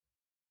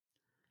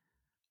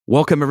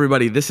Welcome,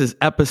 everybody. This is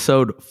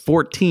episode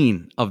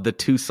 14 of the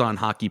Tucson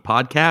Hockey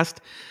Podcast.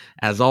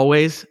 As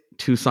always,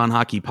 Tucson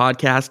Hockey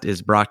Podcast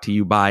is brought to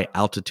you by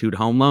Altitude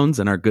Home Loans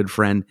and our good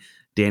friend,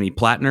 Danny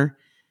Plattner.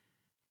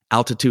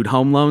 Altitude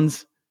Home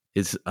Loans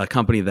is a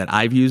company that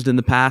I've used in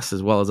the past,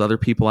 as well as other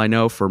people I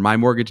know for my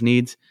mortgage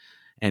needs,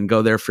 and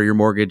go there for your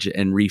mortgage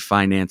and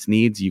refinance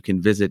needs. You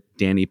can visit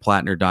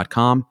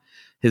DannyPlattner.com.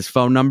 His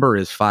phone number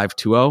is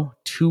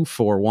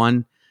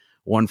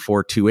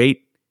 520-241-1428.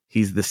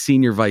 He's the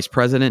Senior Vice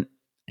President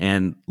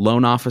and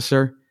Loan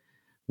Officer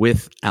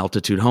with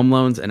Altitude Home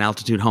Loans, and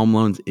Altitude Home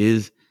Loans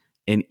is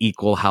an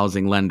equal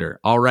housing lender.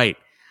 All right.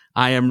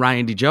 I am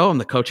Ryan DeJoe. I'm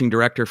the coaching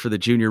director for the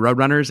Junior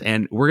Roadrunners,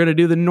 and we're going to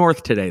do the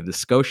North today, the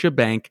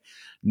Scotiabank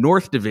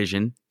North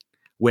Division,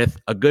 with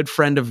a good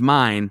friend of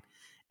mine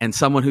and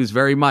someone who's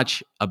very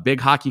much a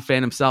big hockey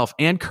fan himself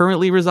and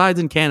currently resides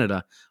in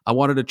Canada. I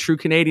wanted a true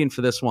Canadian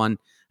for this one,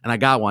 and I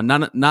got one.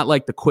 Not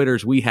like the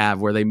quitters we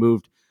have where they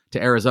moved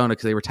to Arizona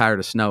because they were tired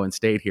of snow and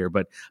stayed here.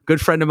 But a good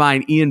friend of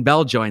mine, Ian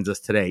Bell, joins us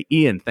today.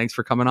 Ian, thanks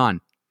for coming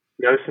on.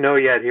 No snow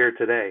yet here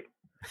today.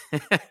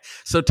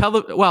 So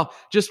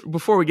just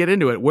before we get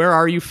into it, where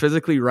are you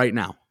physically right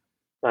now?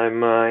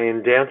 I'm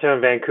in downtown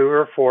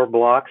Vancouver, 4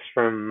 blocks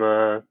from,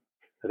 I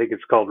think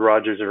it's called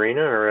Rogers Arena,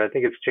 or I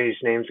think it's changed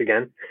names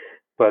again,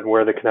 but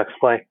where the Canucks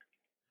play.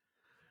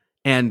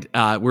 And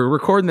we're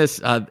recording this.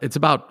 It's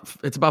about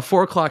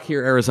 4:00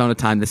 here, Arizona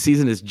time. The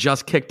season is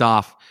just kicked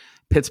off.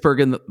 Pittsburgh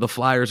and the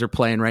Flyers are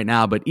playing right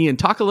now. But Ian,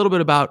 talk a little bit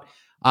about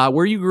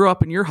where you grew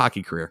up in your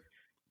hockey career.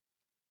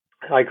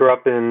 I grew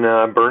up in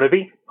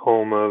Burnaby,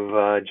 home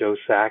of Joe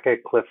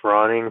Sakic, Cliff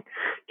Ronning,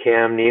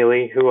 Cam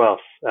Neely. Who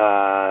else?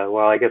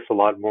 I guess a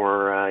lot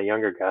more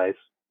younger guys.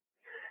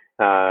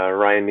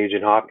 Ryan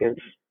Nugent-Hopkins.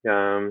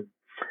 Played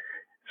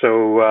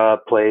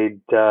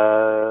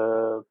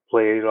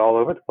all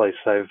over the place.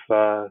 I've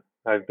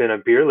been a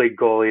beer league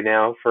goalie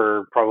now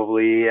for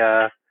probably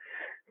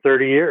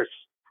 30 years.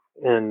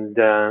 And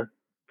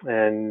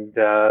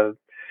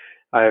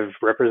I've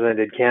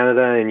represented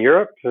Canada in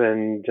Europe,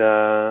 and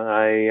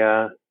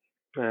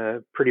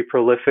pretty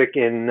prolific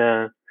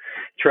in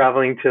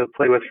traveling to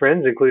play with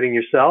friends, including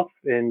yourself,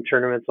 in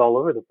tournaments all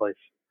over the place.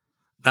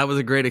 That was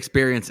a great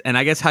experience. And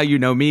I guess how you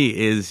know me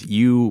is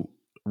you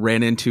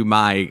ran into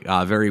my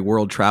very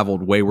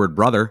world-traveled wayward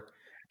brother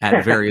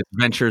at various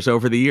ventures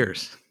over the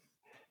years.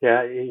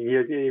 Yeah,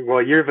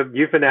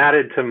 you've been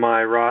added to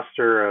my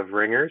roster of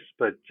ringers,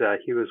 but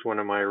he was one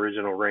of my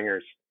original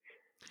ringers.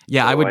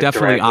 Yeah, so I would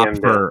definitely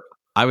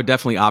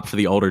opt for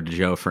the older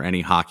DeJoe for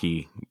any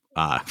hockey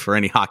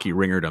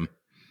ringerdom.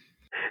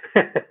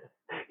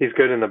 He's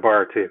good in the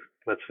bar too.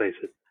 Let's face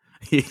it.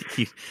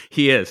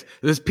 He is.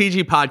 This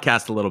PG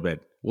podcast a little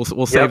bit.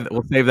 We'll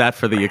save that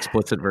for the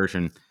explicit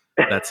version.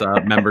 That's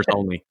members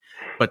only.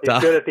 But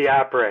he's good at the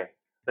après.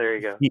 There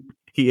you go.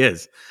 He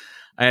is,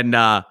 and.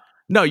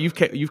 No,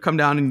 you've come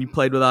down and you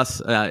played with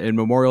us in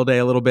Memorial Day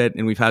a little bit,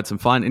 and we've had some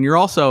fun. And you're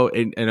also,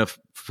 in a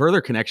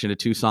further connection to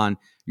Tucson,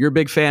 you're a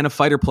big fan of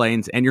fighter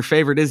planes, and your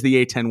favorite is the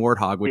A-10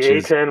 Warthog, which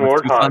is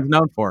what Tucson's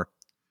known for.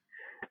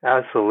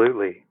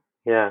 Absolutely,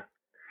 yeah.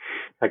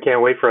 I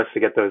can't wait for us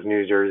to get those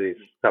new jerseys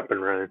up and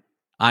running.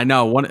 I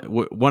know,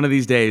 one of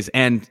these days.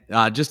 And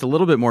just a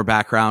little bit more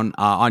background,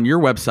 on your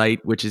website,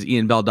 which is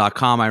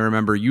ianbell.com, I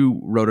remember you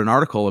wrote an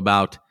article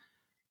about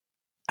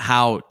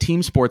how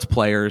team sports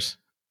players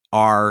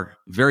are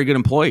very good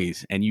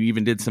employees, and you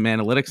even did some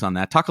analytics on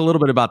that. Talk a little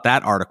bit about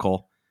that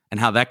article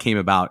and how that came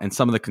about and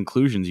some of the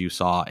conclusions you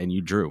saw and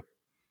you drew.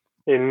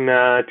 In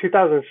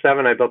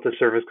 2007, I built a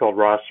service called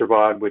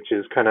RosterBot, which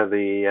is kind of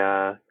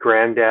the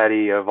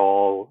granddaddy of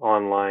all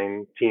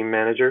online team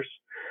managers.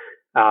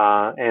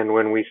 And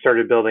when we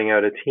started building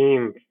out a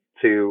team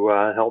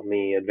to help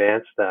me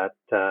advance that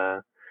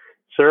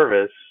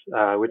service,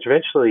 which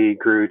eventually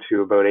grew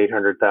to about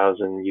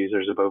 800,000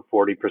 users, about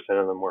 40%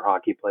 of them were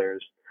hockey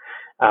players.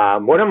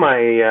 One of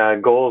my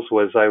goals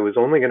was I was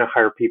only going to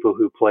hire people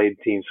who played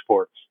team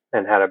sports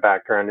and had a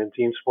background in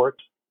team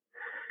sports.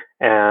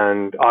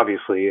 And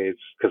obviously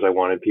it's because I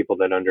wanted people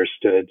that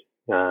understood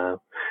the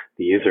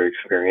user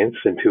experience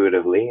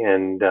intuitively,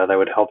 and that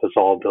would help us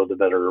all build a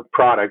better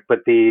product.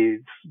 But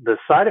the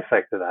side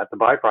effect of that, the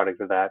byproduct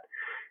of that,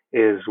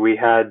 is we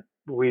had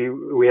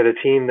a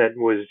team that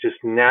was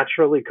just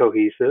naturally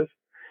cohesive,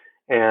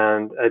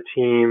 and a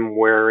team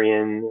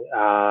wherein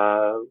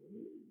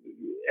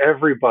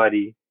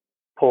everybody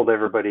pulled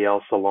everybody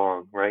else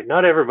along, right?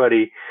 Not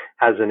everybody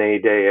has an A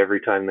day every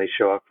time they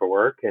show up for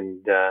work.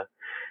 And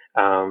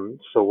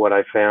so what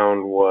I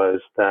found was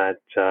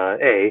that,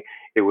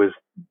 it was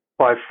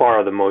by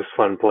far the most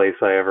fun place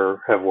I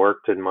ever have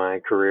worked in my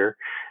career.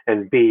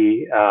 And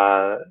B,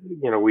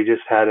 we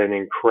just had an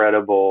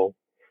incredible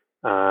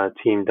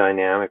team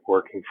dynamic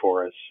working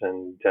for us.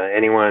 And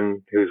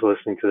anyone who's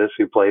listening to this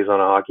who plays on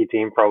a hockey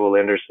team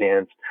probably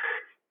understands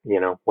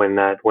when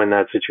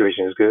that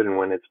situation is good and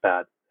when it's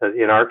bad.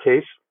 In our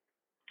case,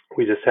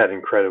 we just had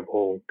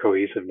incredible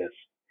cohesiveness.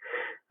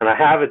 And I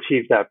have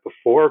achieved that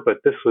before,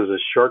 but this was a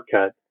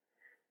shortcut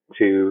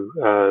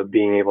to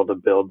being able to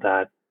build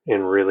that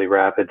in really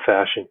rapid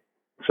fashion.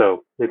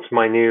 So it's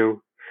my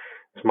new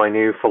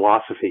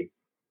philosophy.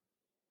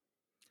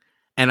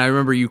 And I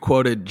remember you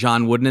quoted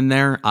John Wooden in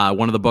there.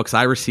 One of the books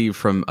I received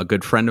from a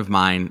good friend of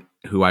mine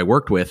who I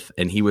worked with,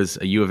 and he was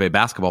a U of A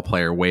basketball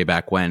player way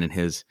back when, and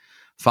his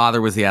father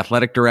was the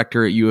athletic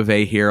director at U of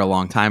A here a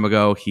long time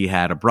ago. He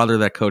had a brother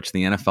that coached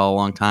in the NFL a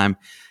long time.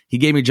 He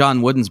gave me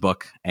John Wooden's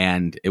book,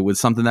 and it was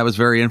something that was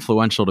very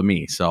influential to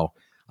me. So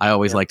I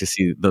always like to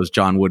see those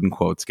John Wooden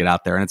quotes get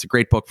out there. And it's a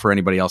great book for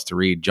anybody else to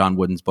read. John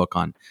Wooden's book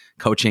on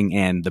coaching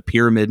and the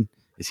pyramid,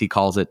 as he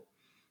calls it,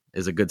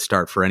 is a good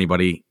start for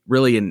anybody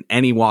really in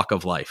any walk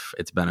of life.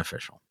 It's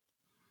beneficial.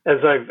 As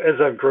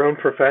I've grown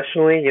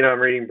professionally, I'm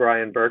reading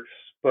Brian Burke's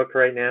book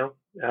right now.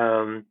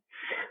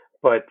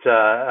 But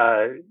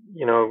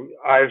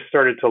I've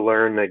started to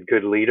learn that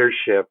good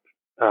leadership,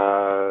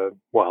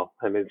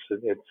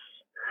 it's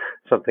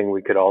something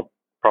we could all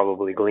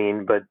probably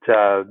glean, but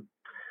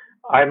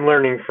I'm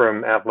learning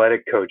from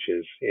athletic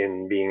coaches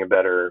in being a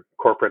better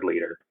corporate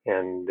leader.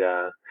 And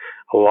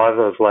a lot of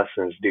those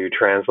lessons do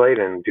translate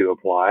and do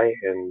apply.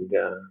 And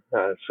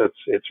so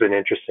it's been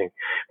interesting.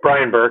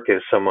 Brian Burke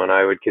is someone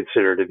I would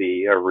consider to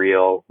be a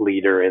real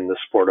leader in the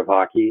sport of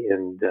hockey.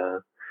 And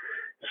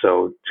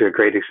so to a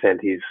great extent,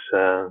 he's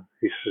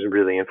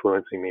really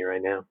influencing me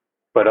right now.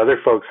 But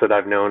other folks that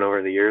I've known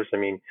over the years,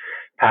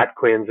 Pat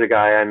Quinn's a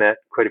guy I met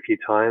quite a few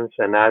times,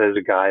 and that is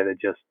a guy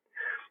that just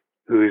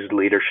oozed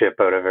leadership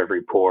out of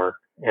every pore.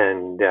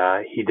 And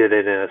he did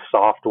it in a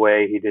soft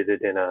way. He did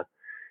it in a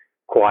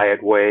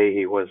quiet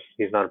way.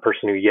 He's not a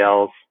person who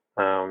yells,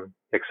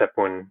 except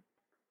when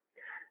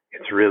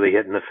it's really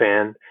hitting the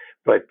fan.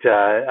 But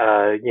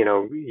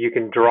you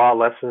can draw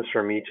lessons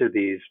from each of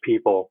these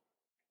people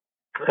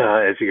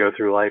as you go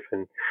through life,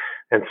 and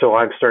so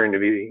I'm starting to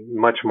be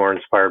much more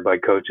inspired by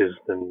coaches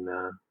than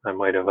I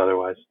might have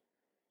otherwise.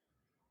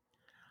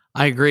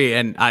 I agree,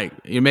 and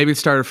maybe it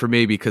started for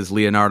me because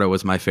Leonardo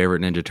was my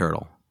favorite Ninja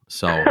Turtle,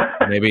 so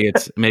maybe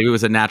it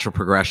was a natural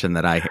progression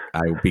that I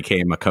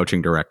became a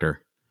coaching director.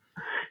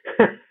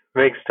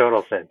 Makes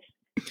total sense.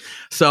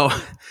 So,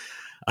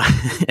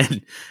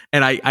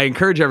 and I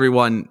encourage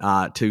everyone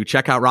to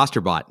check out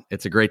RosterBot.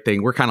 It's a great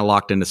thing. We're kind of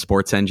locked into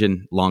Sports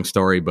Engine, long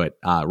story, but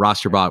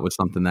RosterBot was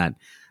something that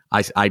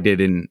I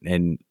did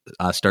and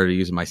started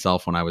using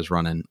myself when I was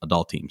running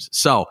adult teams.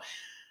 So,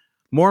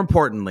 more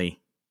importantly,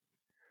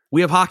 we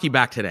have hockey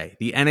back today.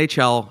 The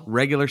NHL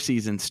regular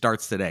season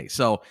starts today.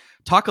 So,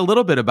 talk a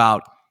little bit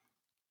about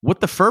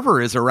what the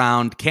fervor is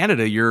around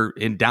Canada. You're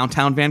in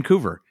downtown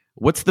Vancouver.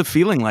 What's the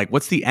feeling like?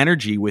 What's the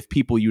energy with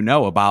people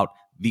about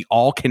the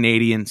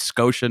all-Canadian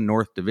Scotia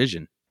North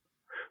Division?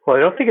 Well, I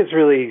don't think it's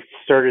really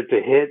started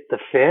to hit the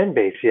fan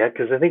base yet,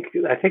 because I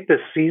think this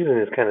season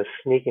is kind of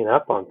sneaking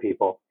up on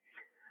people.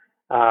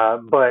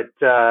 But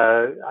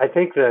I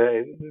think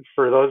that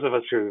for those of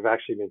us who've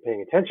actually been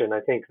paying attention, I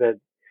think that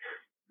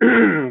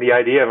the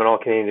idea of an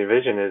all-Canadian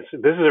division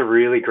this is a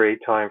really great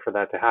time for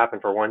that to happen,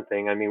 for one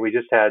thing. We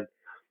just had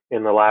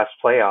in the last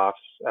playoffs,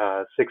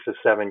 6 of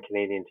 7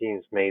 Canadian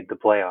teams made the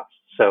playoffs.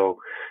 So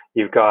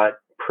you've got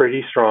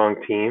pretty strong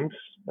teams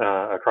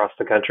across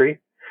the country,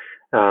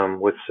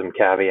 with some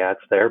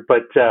caveats there.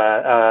 But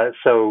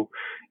so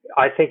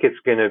I think it's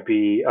going to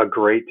be a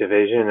great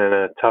division and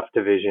a tough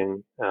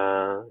division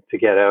to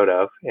get out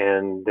of.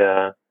 And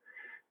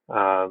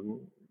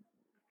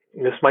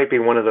this might be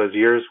one of those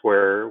years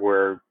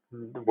where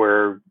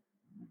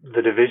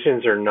the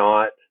divisions are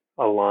not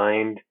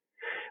aligned,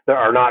 they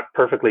are not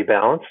perfectly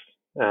balanced.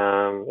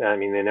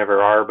 They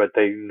never are, but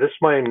this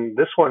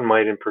one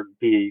might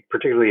be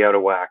particularly out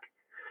of whack.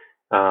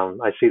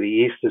 I see the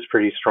East is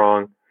pretty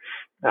strong.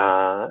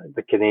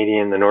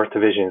 The North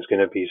Division is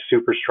going to be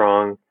super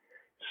strong.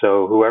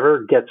 So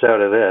whoever gets out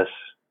of this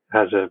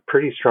has a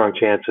pretty strong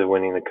chance of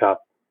winning the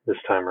Cup this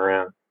time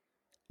around.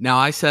 Now,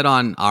 I said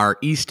on our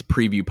East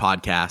preview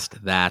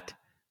podcast that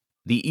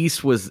the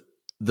East was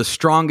the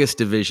strongest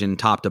division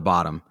top to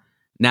bottom.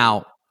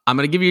 Now, I'm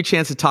going to give you a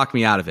chance to talk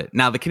me out of it.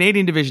 Now, the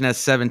Canadian division has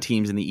 7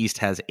 teams and the East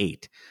has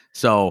 8.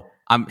 So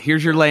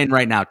here's your lane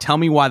right now. Tell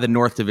me why the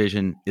North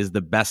Division is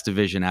the best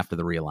division after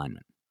the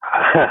realignment.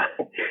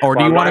 Or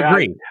do you want to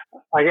agree?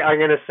 I'm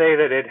going to say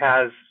that it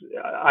has.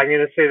 I'm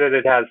going to say that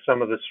it has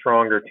some of the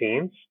stronger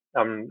teams.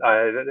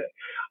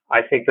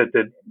 I think that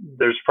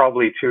there's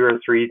probably 2 or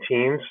 3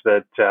 teams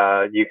that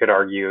you could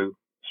argue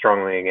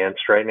strongly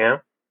against right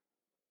now.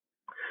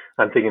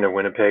 I'm thinking of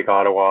Winnipeg,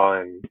 Ottawa,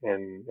 and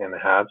the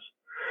Habs.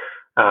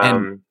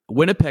 And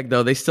Winnipeg,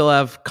 though, they still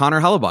have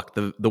Connor Hellebuyck,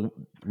 the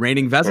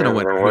reigning Vezina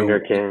winner.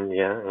 Wonderkin,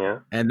 yeah.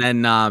 And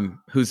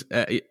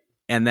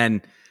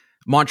then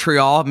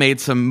Montreal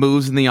made some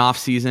moves in the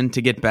offseason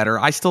to get better.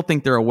 I still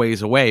think they're a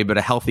ways away, but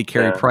a healthy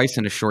Carey Price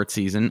in a short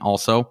season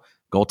also.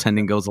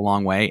 Goaltending goes a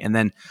long way. And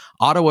then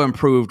Ottawa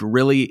improved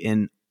really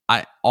in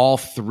all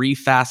 3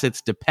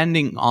 facets,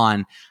 depending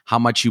on how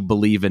much you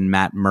believe in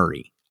Matt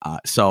Murray.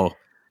 So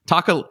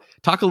talk a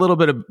little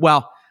bit of,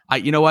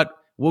 you know what?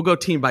 We'll go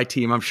team by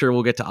team. I'm sure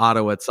we'll get to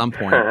Ottawa at some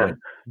point. But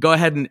go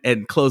ahead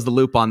and close the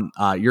loop on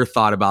your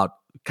thought about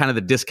kind of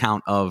the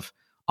discount of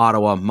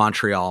Ottawa,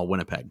 Montreal,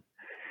 Winnipeg.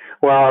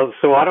 Well,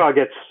 so Ottawa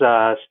gets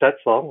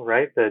Stutzel,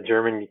 right, the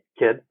German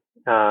kid.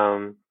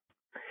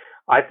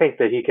 I think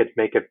that he could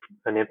make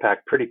an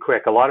impact pretty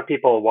quick. A lot of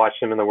people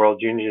watched him in the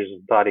World Juniors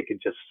and thought he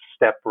could just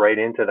step right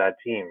into that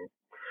team.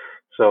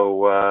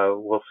 So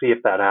we'll see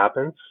if that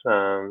happens.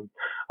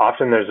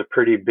 Often there's a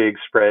pretty big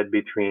spread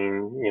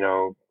between,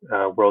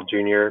 World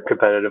Junior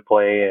competitive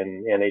play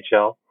and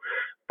NHL.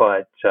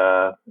 But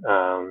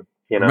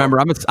remember,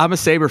 I'm a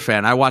Sabre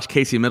fan. I watched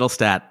Casey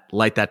Middlestat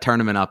light that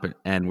tournament up,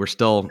 and we're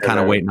still kind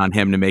of waiting on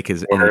him to make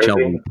his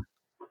NHL.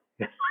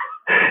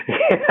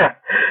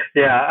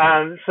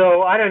 Yeah.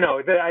 So I don't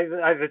know.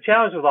 The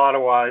challenge with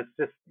Ottawa is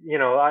just,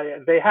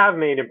 they have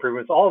made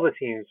improvements. All the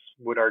teams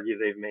would argue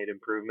they've made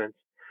improvements.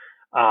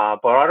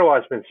 But Ottawa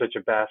has been such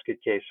a basket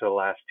case for the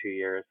last 2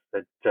 years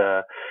that,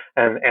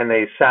 and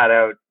they sat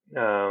out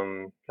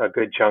a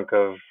good chunk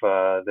of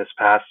this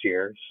past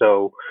year.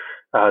 So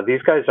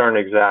these guys aren't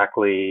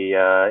exactly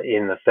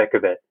in the thick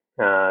of it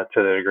to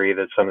the degree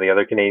that some of the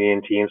other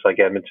Canadian teams like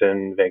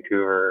Edmonton,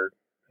 Vancouver,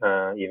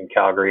 even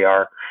Calgary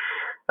are,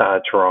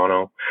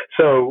 Toronto.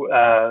 So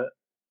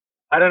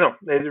I don't know.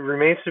 It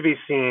remains to be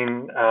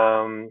seen.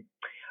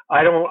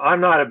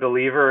 I'm not a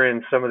believer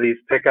in some of these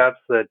pickups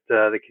that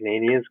the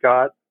Canadians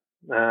got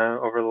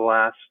over the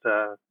last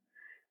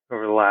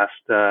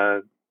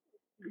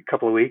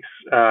couple of weeks.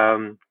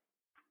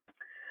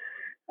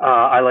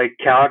 I like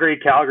Calgary.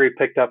 Calgary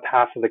picked up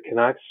half of the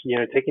Canucks.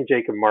 Taking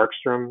Jacob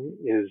Markstrom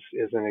is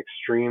an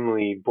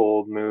extremely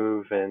bold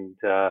move and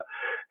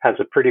has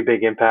a pretty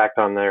big impact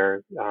on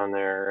their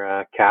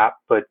cap.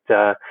 But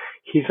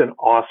he's an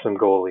awesome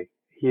goalie.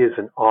 He is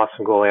an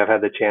awesome goalie. I've had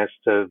the chance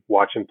to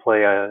watch him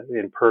play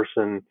in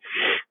person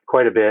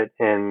quite a bit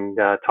and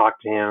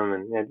talk to him,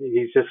 and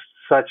he's just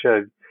such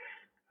a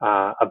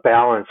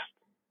balanced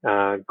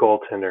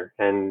goaltender.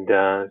 And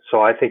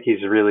so I think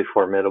he's really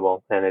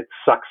formidable. And it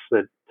sucks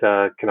that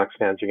Canucks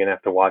fans are going to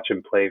have to watch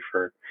him play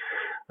for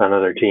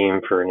another team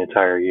for an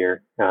entire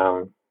year.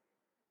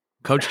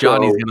 Coach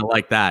Johnny's going to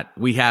like that.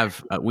 We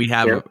have a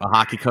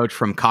hockey coach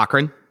from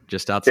Cochrane,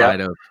 just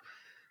outside of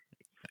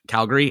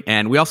Calgary,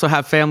 and we also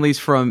have families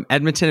from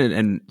Edmonton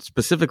and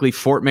specifically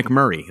Fort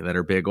McMurray that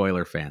are big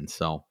Oiler fans.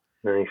 So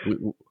nice.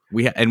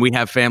 we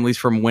have families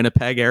from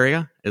Winnipeg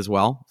area as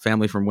well.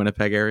 Family from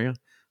Winnipeg area.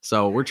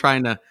 So we're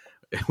trying to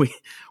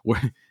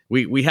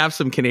we have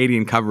some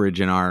Canadian coverage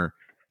in our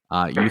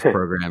youth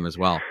program as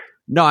well.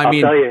 No, I'll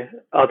tell you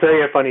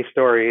a funny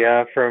story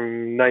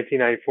from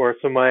 1994.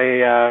 So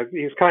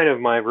he's kind of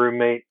my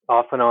roommate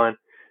off and on.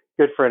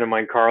 Good friend of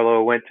mine,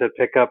 Carlo, went to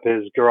pick up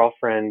his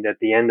girlfriend at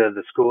the end of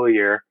the school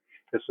year.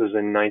 This was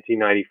in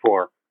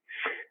 1994.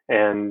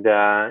 And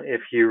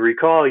if you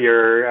recall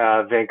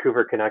your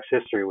Vancouver Canucks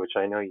history, which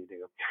I know you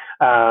do,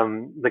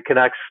 the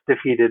Canucks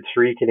defeated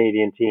 3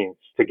 Canadian teams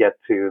to get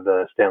to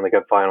the Stanley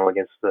Cup final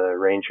against the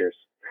Rangers.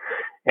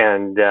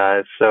 And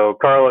so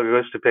Carlo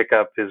goes to pick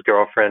up his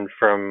girlfriend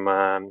from,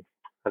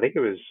 I think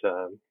it was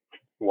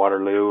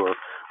Waterloo or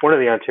one of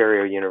the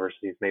Ontario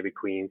universities, maybe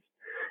Queen's.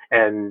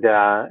 And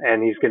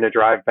he's going to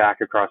drive back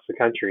across the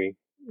country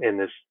in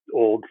this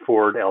old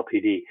Ford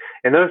LTD.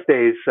 In those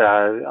days,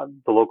 the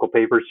local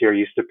papers here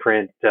used to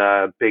print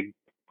big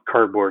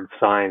cardboard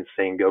signs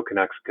saying "Go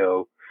Canucks,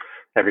 go"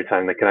 every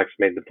time the Canucks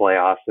made the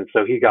playoffs. And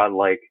so he got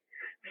like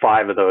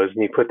 5 of those,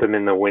 and he put them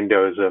in the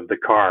windows of the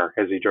car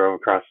as he drove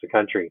across the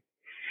country.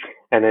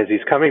 And as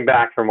he's coming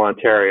back from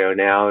Ontario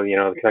now,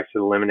 the Canucks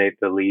eliminate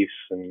the Leafs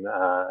and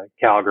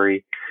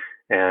Calgary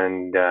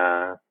and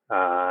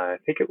I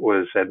think it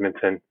was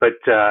Edmonton, but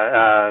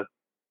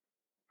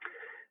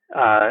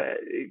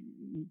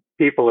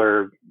people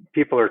are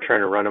trying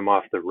to run him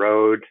off the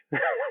road.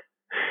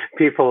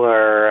 People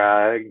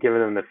are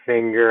giving him the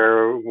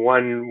finger.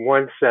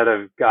 One set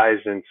of guys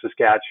in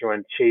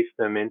Saskatchewan chased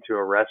them into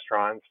a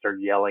restaurant and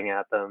started yelling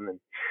at them. And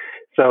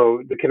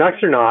so the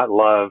Canucks are not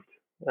loved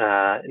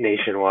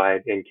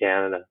nationwide in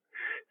Canada.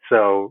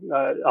 So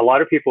a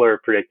lot of people are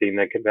predicting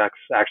that Canucks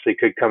actually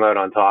could come out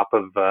on top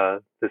of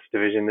this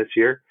division this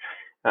year,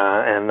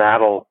 and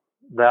that'll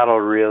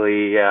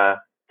really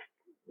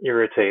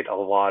irritate a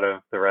lot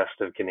of the rest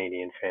of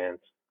Canadian fans.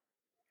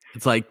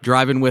 It's like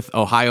driving with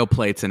Ohio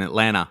plates in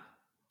Atlanta.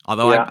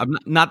 Although I'm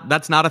not,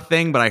 that's not a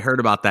thing, but I heard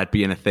about that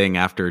being a thing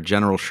after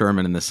General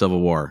Sherman in the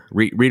Civil War.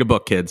 Read a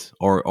book, kids,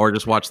 or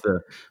just watch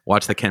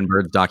the Ken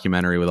Burns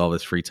documentary with all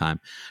this free time.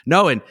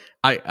 No, and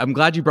I'm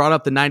glad you brought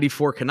up the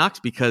 '94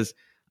 Canucks because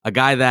a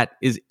guy that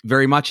is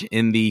very much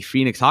in the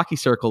Phoenix hockey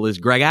circle is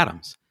Greg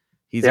Adams.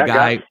 He's a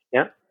guy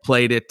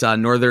played at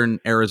Northern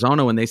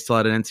Arizona when they still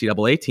had an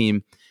NCAA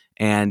team,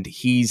 and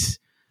he's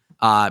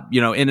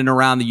in and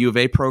around the U of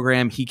A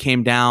program. He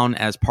came down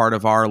as part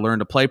of our Learn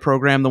to Play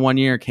program the one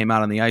year, came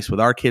out on the ice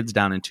with our kids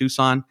down in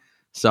Tucson.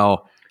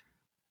 So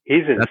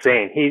he's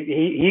insane.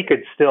 He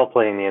could still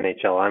play in the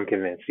NHL. I'm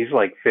convinced. He's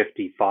like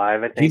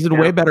 55, I think. He's in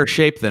way better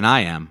shape than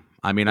I am.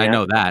 I mean, I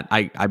know that.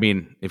 I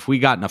mean, if we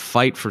got in a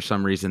fight for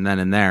some reason then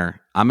and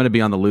there, I'm going to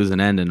be on the losing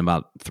end in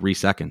about 3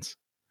 seconds.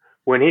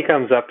 When he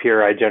comes up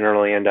here, I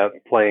generally end up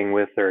playing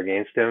with or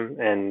against him.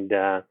 And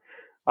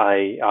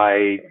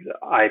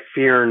I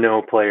fear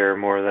no player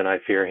more than I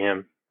fear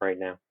him right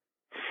now.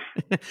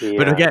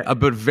 But again,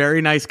 but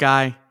very nice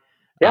guy.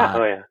 Yeah.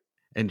 Oh yeah.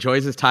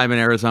 Enjoys his time in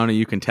Arizona.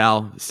 You can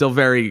tell. Still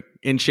very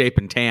in shape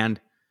and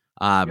tanned.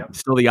 Yep.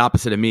 Still the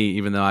opposite of me,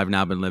 even though I've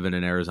now been living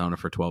in Arizona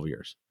for 12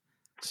 years.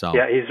 So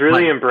yeah, he's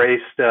really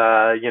embraced.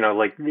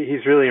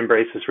 He's really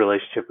embraced his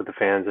relationship with the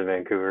fans in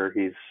Vancouver.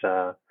 He's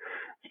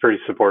pretty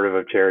supportive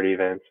of charity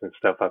events and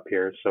stuff up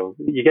here. So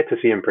you get to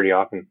see him pretty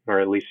often, or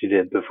at least you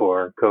did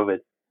before COVID.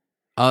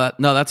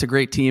 No, that's a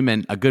great team,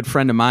 and a good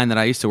friend of mine that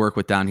I used to work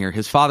with down here.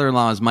 His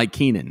father-in-law is Mike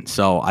Keenan,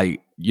 so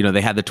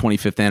they had the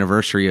 25th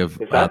anniversary of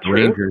the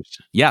Rangers.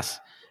 Yes,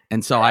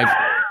 and so I've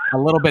a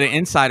little bit of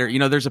insider.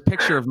 There's a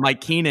picture of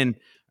Mike Keenan,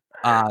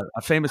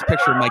 a famous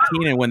picture of Mike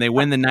Keenan when they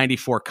win the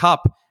 '94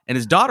 Cup, and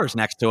his daughter's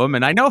next to him,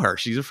 and I know her.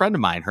 She's a friend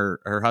of mine.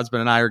 Her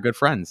husband and I are good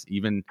friends,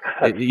 even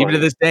to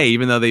this day.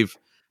 Even though they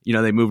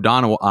moved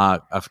on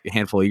a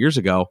handful of years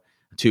ago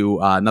to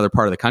another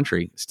part of the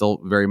country, still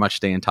very much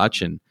stay in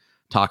touch and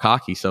talk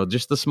hockey. So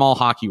just the small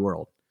hockey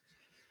world.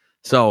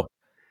 So,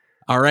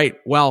 all right.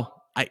 Well,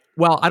 I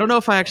don't know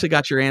if I actually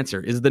got your answer.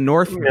 Is the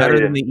North better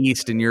than the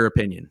East in your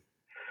opinion?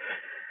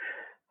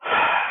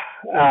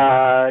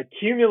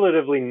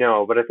 Cumulatively,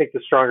 no, but I think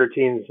the stronger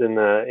teams in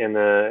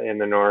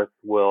the North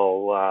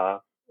will.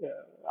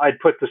 I'd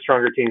put the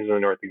stronger teams in the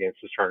North against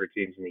the stronger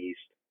teams in the East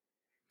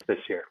this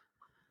year.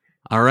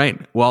 All right.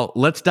 Well,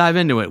 let's dive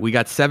into it. We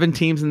got 7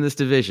 teams in this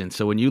division.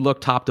 So when you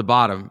look top to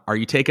bottom, are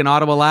you taking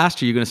Ottawa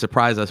last, or are you going to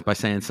surprise us by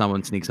saying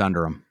someone sneaks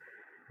under them?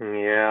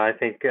 Yeah, I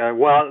think. I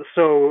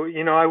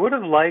would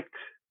have liked.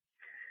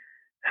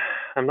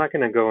 I'm not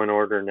going to go in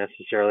order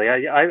necessarily.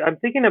 I'm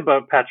thinking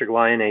about Patrick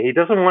Laine. He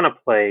doesn't want to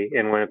play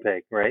in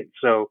Winnipeg, right?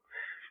 So,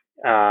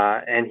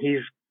 and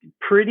he's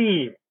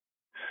pretty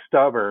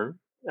stubborn.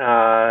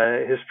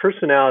 His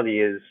personality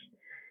is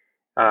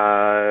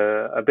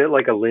a bit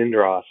like a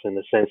Lindros in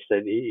the sense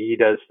that he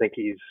does think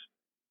he's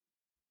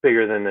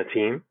bigger than the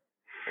team.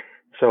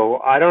 So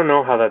I don't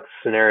know how that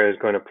scenario is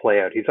going to play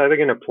out. He's either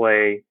going to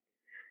play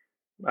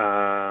with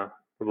a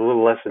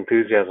little less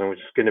enthusiasm, which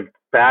is going to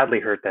badly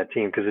hurt that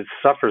team because it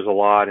suffers a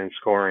lot in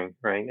scoring,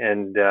 right?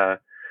 And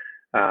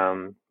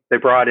they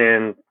brought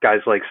in guys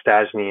like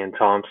Stastny and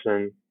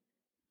Thompson.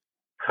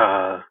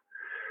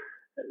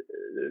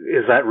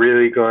 Is that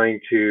really going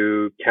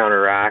to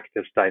counteract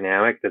this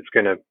dynamic that's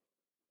going to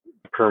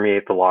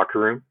permeate the locker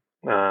room?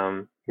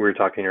 We were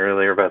talking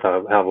earlier about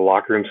how the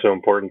locker room is so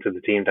important to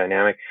the team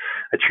dynamic.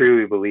 I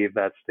truly believe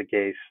that's the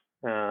case.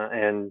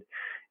 And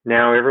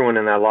now everyone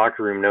in that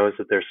locker room knows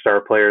that their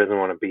star player doesn't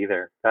want to be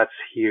there. That's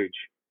huge.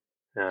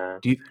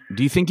 Do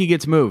you think he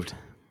gets moved?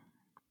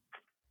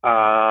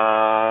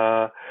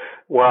 Well,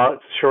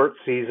 it's a short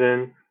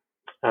season.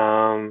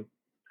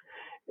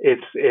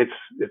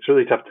 It's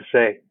really tough to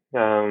say.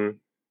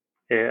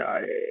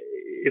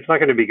 It's not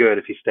going to be good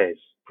if he stays.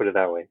 Put it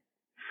that way.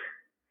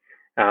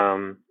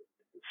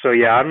 So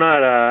yeah, I'm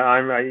not.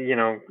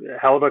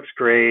 Hellebuyck's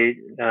great.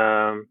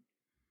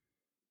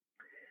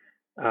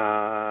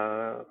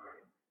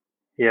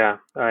 Yeah,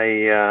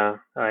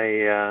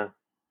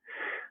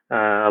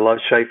 I love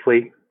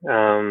Scheifele.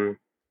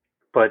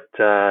 But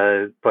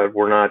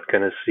we're not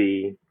going to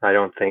see, I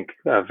don't think,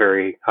 a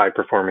very high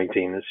performing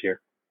team this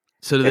year.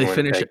 So do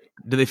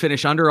they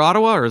finish under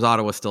Ottawa, or is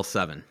Ottawa still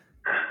 7?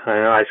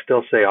 I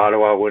still say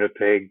Ottawa,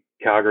 Winnipeg,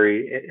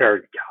 Calgary,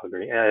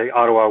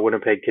 Ottawa,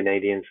 Winnipeg,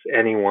 Canadiens.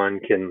 Anyone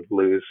can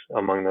lose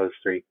among those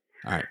 3.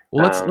 All right.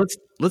 Well,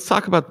 let's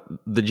talk about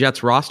the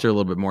Jets roster a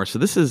little bit more. So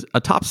this is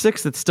a top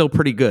 6 that's still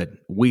pretty good.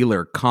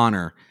 Wheeler,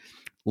 Connor,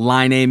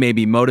 Laine may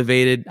be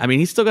motivated. I mean,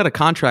 he's still got a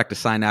contract to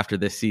sign after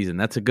this season.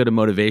 That's a good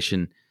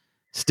motivation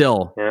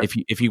still. Yeah.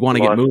 If you want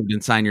to get moved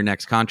and sign your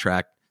next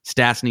contract.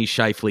 Stastny,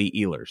 Scheifele,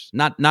 Ehlers.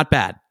 Not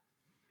bad.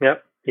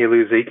 Yep. You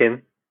lose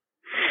Eakin.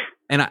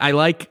 And I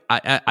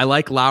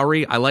like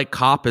Lowry. I like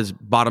Kopp as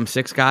bottom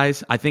 6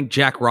 guys. I think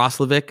Jack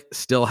Roslovic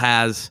still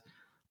has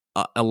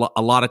a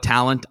lot of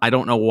talent. I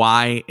don't know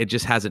why it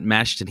just hasn't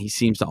meshed, and he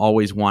seems to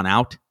always want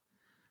out.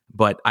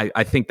 But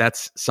I think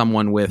that's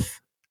someone with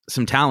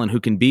some talent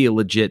who can be a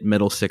legit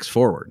middle 6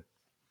 forward.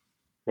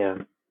 Yeah.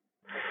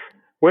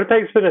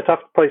 Winnipeg's been a tough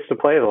place to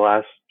play the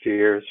last few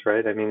years,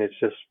 right? I mean, it's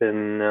just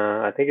been,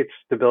 I think it's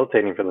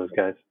debilitating for those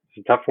guys.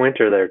 It's a tough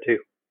winter there, too.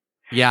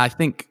 Yeah, I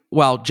think,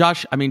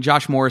 Josh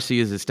Morrissey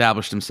has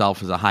established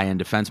himself as a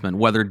high-end defenseman.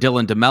 Whether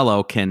Dylan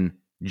DeMello can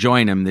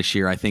join him this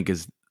year, I think,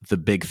 is the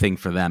big thing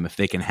for them. If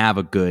they can have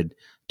a good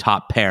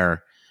top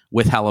pair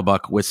with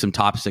Hellebuyck, with some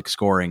top 6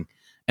 scoring.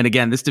 And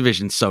again, this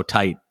division's so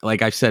tight.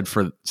 Like I've said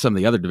for some of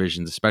the other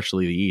divisions,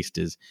 especially the East,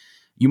 is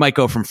you might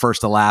go from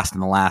first to last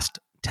in the last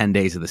 10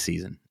 days of the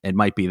season. It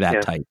might be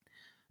that tight.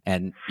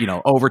 And,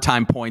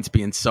 overtime points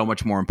being so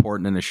much more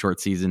important in a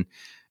short season.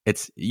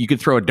 You could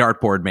throw a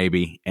dartboard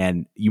maybe,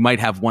 and you might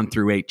have 1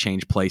 through 8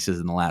 change places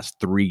in the last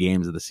 3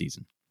 games of the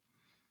season.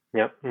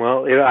 Yep.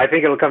 Well, I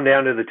think it'll come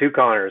down to the 2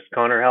 Connors,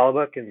 Connor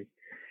Hellebuyck and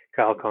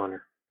Kyle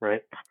Connor,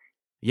 right?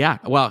 Yeah.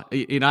 Well,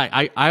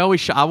 I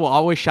will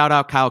always shout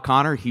out Kyle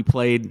Connor. He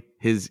played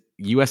his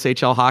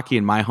USHL hockey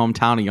in my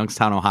hometown of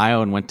Youngstown,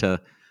 Ohio, and went to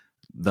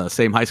the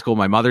same high school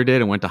my mother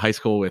did and went to high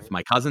school with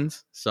my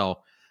cousins. So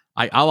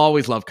I'll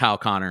always love Kyle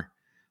Connor.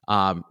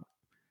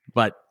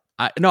 But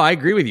I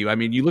agree with you. I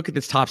mean, you look at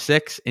this top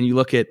six and you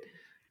look at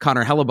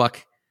Connor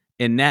Hellebuck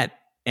in net,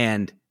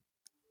 and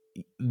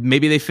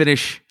maybe they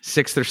finish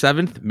sixth or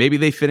seventh. Maybe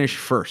they finish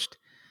first.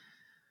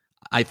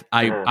 I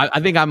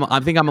think I'm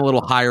a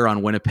little higher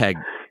on Winnipeg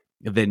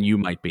than you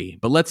might be.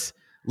 But let's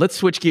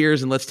switch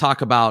gears and let's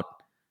talk about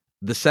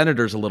the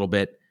Senators a little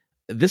bit.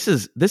 This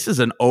is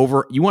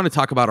you want to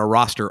talk about a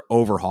roster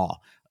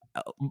overhaul.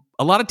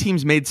 A lot of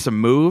teams made some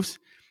moves.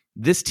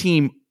 This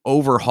team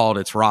overhauled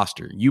its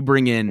roster. You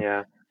bring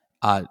in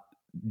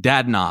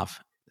Dadonov,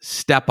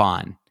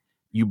 Stepan.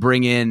 You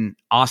bring in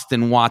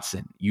Austin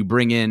Watson. You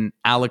bring in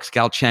Alex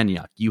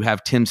Galchenyuk. You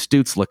have Tim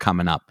Stützle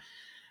coming up.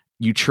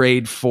 You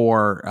trade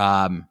for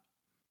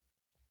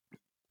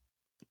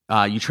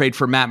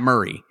Matt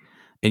Murray,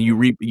 and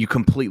you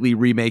completely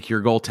remake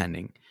your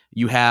goaltending.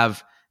 You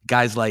have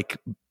guys like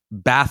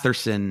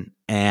Batherson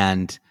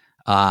and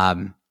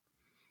I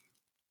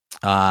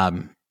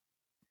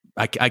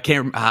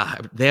can't.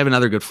 They have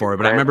another good forward,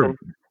 but Branson?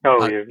 I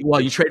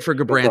remember. You trade for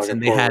Gabranson.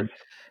 They had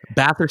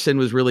Batherson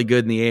was really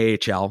good in the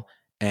AHL,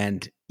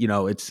 and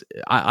it's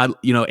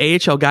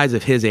AHL guys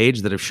of his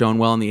age that have shown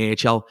well in the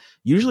AHL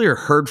usually are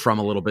heard from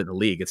a little bit in the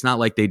league. It's not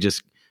like they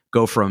just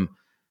go from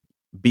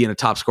being a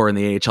top scorer in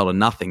the AHL to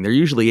nothing. They're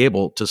usually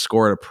able to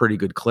score at a pretty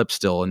good clip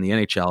still in the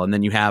NHL. And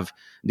then you have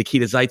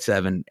Nikita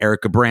Zaitsev and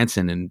Eric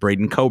Gabranson and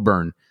Braden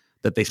Coburn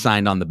that they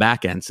signed on the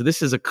back end. So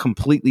this is a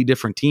completely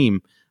different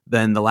team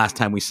than the last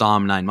time we saw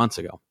them 9 months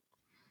ago.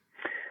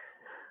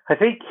 I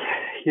think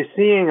you're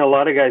seeing a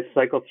lot of guys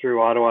cycle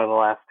through Ottawa the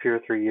last 2 or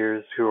 3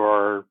 years who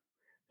are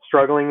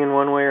struggling in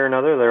one way or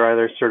another. They're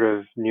either sort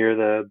of near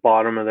the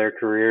bottom of their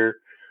career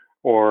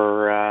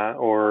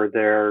or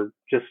they're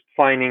just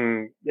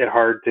finding it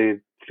hard to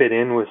fit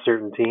in with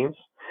certain teams.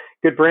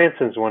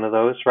 Goodbranson's one of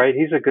those, right?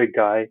 He's a good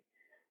guy.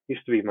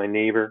 Used to be my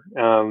neighbor.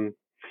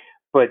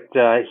 But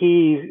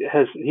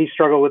he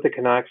struggled with the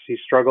Canucks. He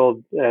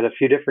struggled at a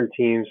few different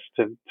teams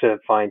to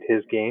find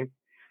his game.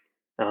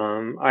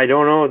 I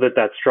don't know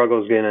that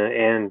struggle is going to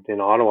end in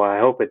Ottawa. I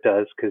hope it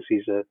does, because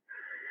he's a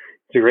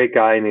great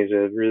guy and he's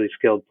a really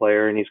skilled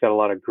player and he's got a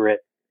lot of grit.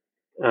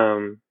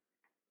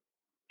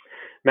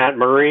 Matt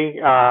Murray,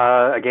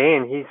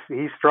 again,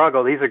 he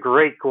struggled. He's a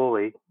great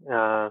goalie.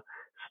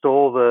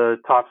 Stole the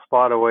top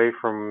spot away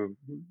from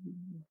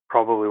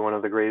probably one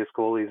of the greatest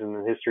goalies in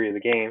the history of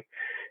the game.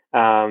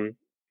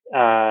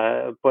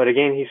 But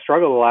again, he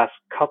struggled the last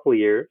couple of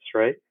years,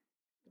 right?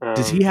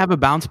 Does he have a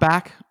bounce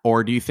back,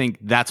 or do you think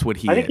that's what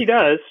I think he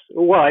does.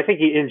 Well, I think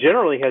he in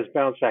general has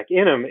bounce back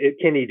in him.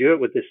 Can he do it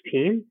with this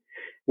team,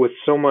 with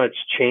so much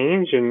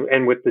change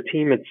and with the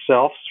team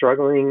itself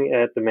struggling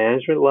at the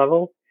management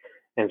level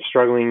and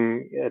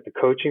struggling at the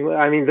coaching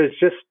level? I mean,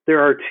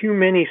 there are too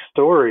many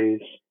stories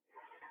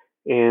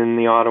in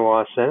the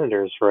Ottawa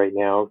Senators right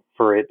now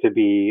for it to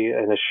be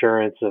an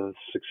assurance of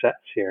success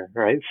here,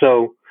 right?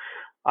 So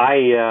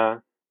I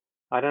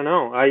don't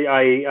know.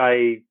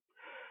 I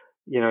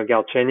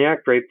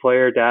Galchenyuk, great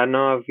player,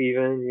 Dadonov,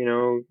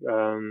 even,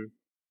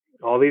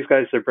 all these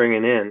guys they're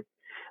bringing in.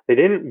 They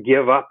didn't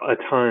give up a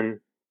ton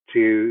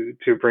to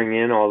bring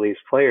in all these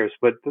players,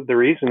 but the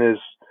reason is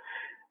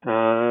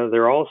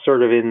they're all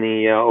sort of in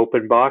the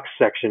open box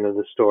section of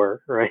the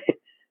store, right?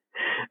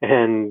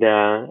 And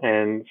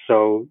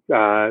so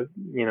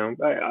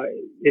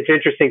it's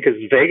interesting because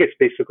Vegas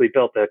basically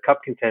built a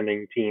cup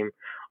contending team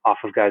off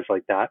of guys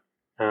like that.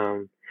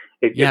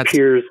 It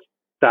appears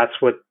that's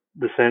what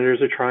the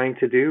Senators are trying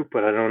to do,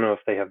 but I don't know if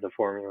they have the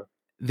formula.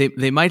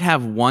 They might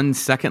have 1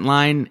 second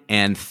line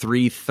and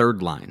 3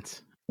 third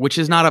lines, which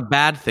is not a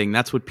bad thing.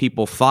 That's what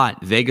people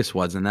thought Vegas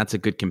was, and that's a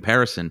good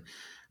comparison.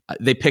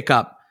 They pick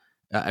up,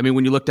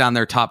 when you look down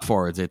their top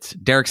forwards, it's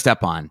Derek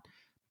Stepan,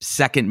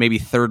 second, maybe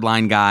third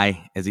line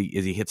guy as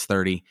he hits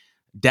 30.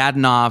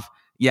 Dadonov,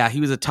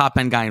 he was a top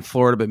end guy in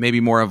Florida, but maybe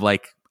more of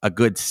like a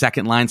good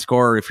second line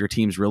scorer. If your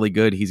team's really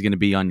good, he's going to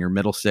be on your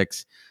middle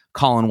six.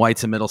 Colin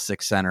White's a middle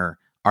six center.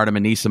 Artem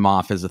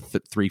Anisimov is a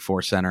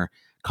 3-4 center.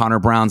 Connor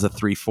Brown's a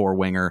 3-4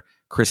 winger.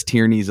 Chris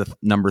Tierney's a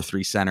number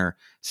 3 center.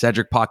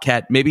 Cedric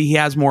Paquette, maybe he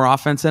has more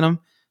offense in him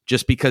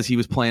just because he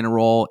was playing a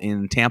role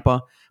in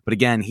Tampa. But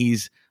again,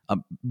 he's a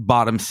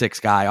bottom 6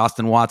 guy.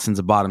 Austin Watson's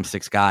a bottom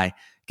 6 guy.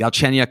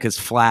 Galchenyuk is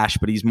flash,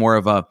 but he's more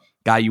of a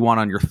guy you want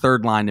on your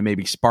third line to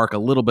maybe spark a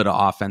little bit of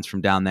offense from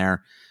down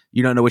there.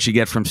 You don't know what you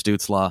get from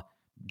Stützle.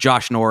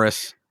 Josh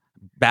Norris,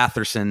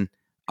 Batherson,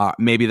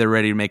 maybe they're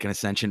ready to make an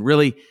ascension.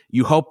 Really,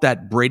 you hope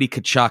that Brady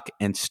Tkachuk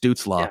and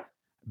Stützle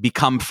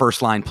become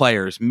first-line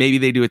players. Maybe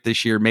they do it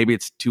this year. Maybe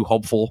it's too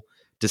hopeful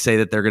to say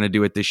that they're going to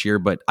do it this year,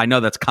 but I know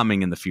that's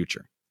coming in the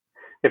future.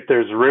 If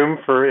there's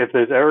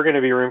ever going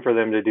to be room for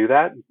them to do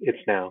that, it's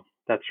now.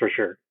 That's for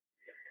sure.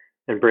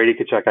 And Brady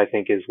Tkachuk, I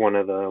think, is one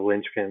of the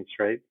linchpins,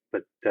 right?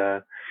 But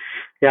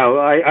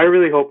I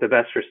really hope the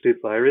best for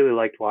Stützle. I really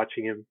liked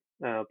watching him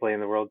play in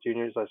the World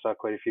Juniors. I saw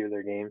quite a few of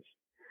their games.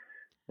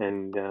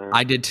 And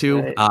I did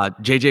too.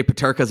 JJ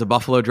Peterka is a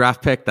Buffalo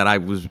draft pick that I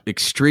was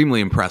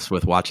extremely impressed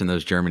with watching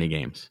those Germany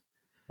games.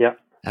 Yeah.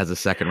 as a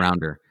second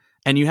rounder.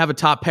 And you have a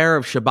top pair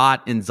of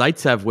Shabbat and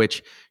Zaitsev,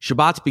 which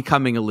Shabbat's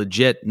becoming a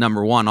legit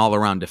number one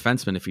all-around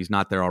defenseman if he's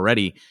not there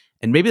already.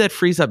 And maybe that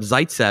frees up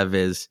Zaitsev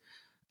as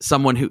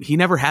someone who he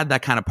never had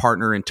that kind of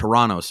partner in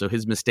Toronto, so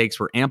his mistakes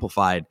were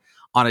amplified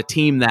on a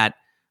team that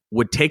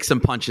would take some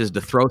punches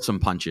to throw some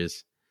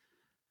punches.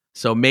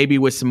 So maybe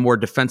with some more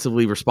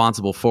defensively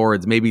responsible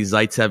forwards, maybe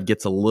Zaitsev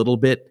gets a little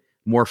bit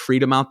more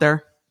freedom out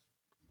there.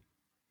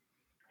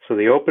 So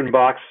the open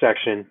box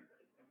section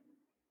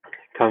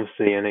comes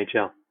to the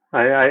NHL.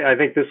 I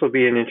think this will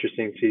be an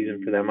interesting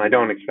season for them. I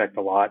don't expect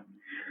a lot,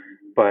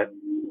 but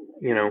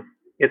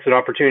it's an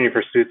opportunity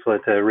for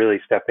Stützle to really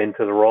step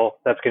into the role.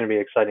 That's going to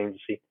be exciting to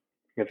see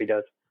if he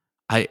does.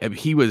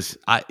 Zegras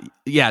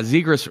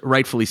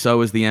rightfully so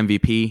is the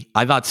MVP.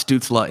 I thought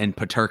Stützle and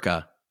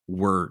Peterka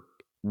were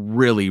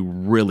really,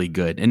 really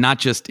good, and not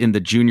just in the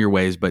junior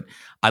ways, but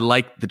I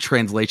like the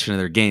translation of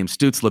their game.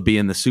 Stützle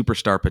being the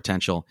superstar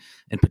potential,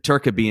 and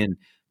Peterka being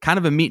kind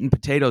of a meat and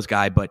potatoes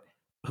guy, but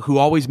who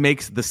always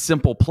makes the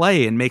simple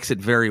play and makes it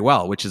very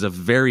well, which is a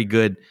very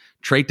good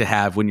trait to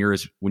have when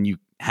you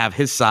have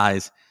his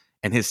size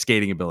and his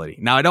skating ability.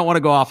 Now, I don't want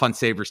to go off on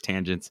Sabres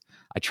tangents.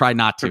 I try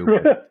not to.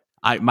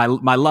 My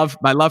love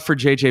for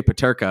JJ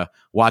Peterka,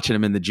 watching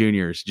him in the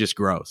juniors, just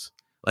grows.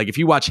 Like if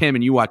you watch him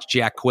and you watch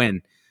Jack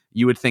Quinn,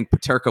 you would think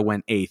Peterka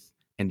went 8th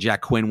and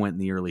Jack Quinn went in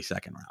the early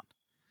second round.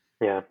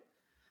 Yeah.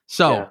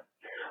 So, yeah.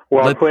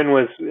 Well, Quinn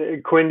was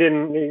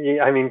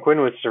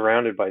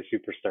surrounded by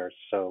superstars,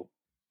 so.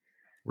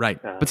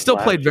 Right. But still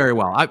played very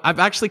well. I've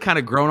actually kind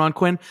of grown on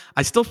Quinn.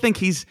 I still think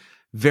he's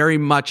very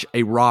much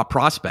a raw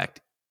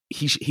prospect.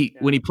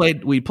 When he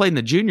played in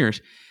the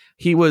juniors,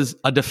 he was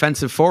a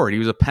defensive forward. He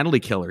was a penalty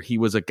killer. He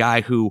was a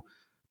guy who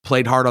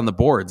played hard on the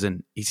boards,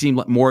 and he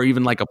seemed more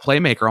even like a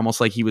playmaker,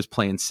 almost like he was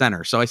playing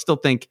center. So I still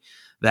think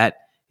that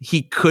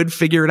he could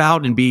figure it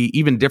out and be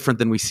even different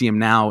than we see him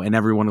now, and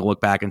everyone will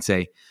look back and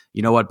say,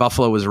 you know what,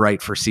 Buffalo was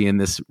right for seeing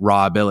this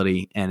raw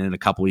ability, and in a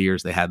couple of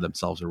years they had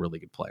themselves a really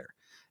good player.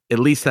 At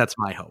least that's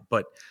my hope.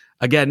 But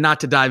again, not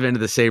to dive into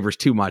the Sabres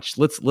too much.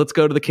 Let's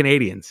go to the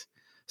Canadiens.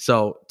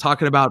 So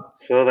talking about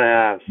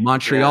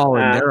Montreal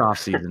and their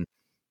offseason.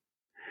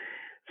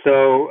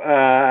 So,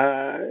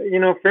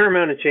 fair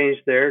amount of change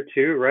there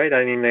too, right?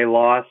 I mean, they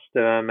lost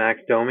Max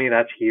Domi.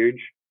 That's huge.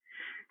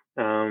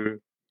 There's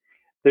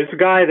a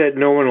guy that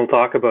no one will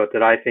talk about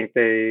that I think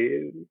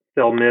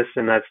they'll miss,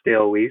 and that's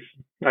Dale Weiss.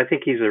 I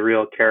think he's a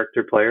real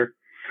character player.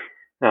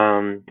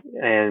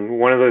 And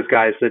one of those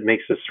guys that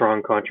makes a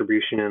strong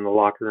contribution in the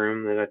locker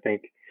room that I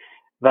think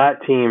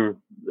that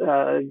team,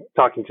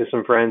 talking to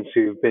some friends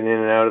who've been in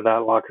and out of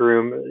that locker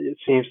room, it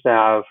seems to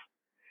have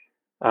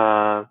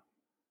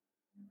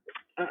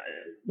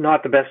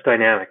not the best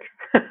dynamic.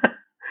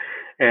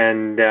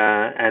 and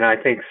I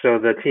think so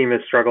the team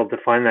has struggled to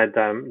find that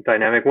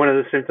dynamic. One of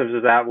the symptoms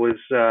of that was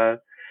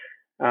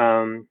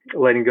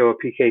letting go of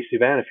PK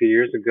Subban a few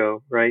years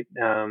ago, right?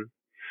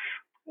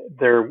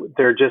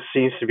 There just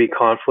seems to be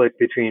conflict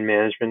between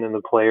management and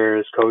the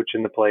players, coach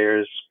and the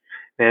players,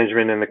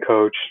 management and the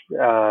coach.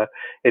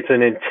 It's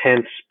an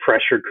intense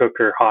pressure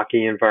cooker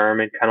hockey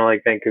environment, kind of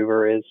like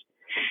Vancouver is.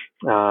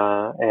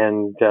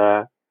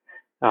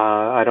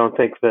 I don't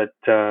think that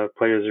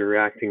players are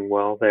reacting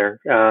well there.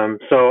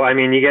 So, I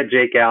mean, you get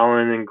Jake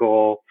Allen in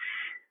goal.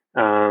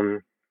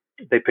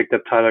 They picked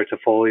up Tyler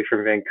Toffoli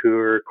from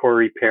Vancouver.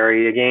 Corey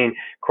Perry. Again,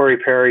 Corey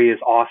Perry is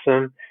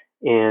awesome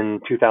in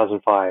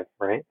 2005,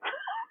 right?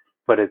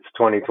 But it's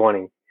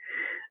 2020.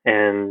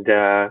 And,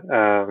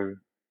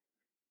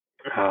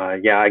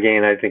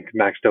 again, I think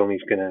Max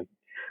Domi's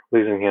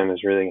losing him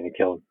is really going to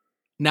kill him.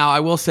 Now,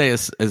 I will say,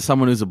 as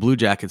someone who's a Blue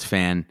Jackets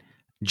fan,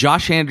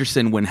 Josh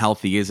Anderson, when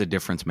healthy, is a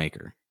difference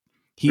maker.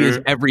 He is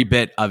every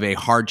bit of a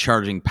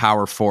hard-charging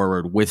power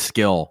forward with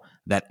skill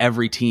that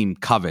every team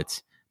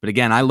covets. But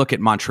again, I look at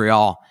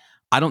Montreal.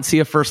 I don't see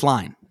a first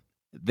line.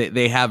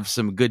 They have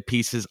some good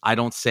pieces. I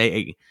don't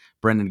say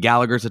Brendan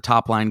Gallagher's a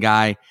top-line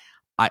guy.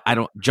 I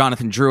don't.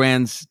 Jonathan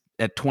Drouin's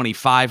at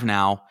 25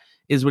 now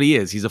is what he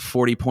is. He's a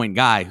 40-point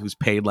guy who's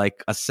paid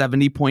like a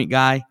 70-point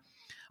guy.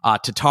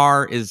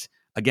 Tatar is,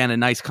 again, a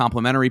nice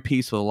complementary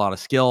piece with a lot of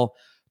skill.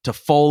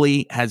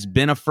 Toffoli has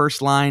been a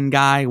first-line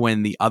guy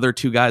when the other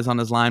two guys on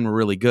his line were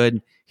really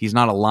good. He's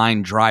not a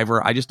line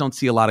driver. I just don't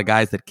see a lot of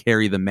guys that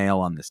carry the mail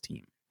on this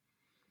team.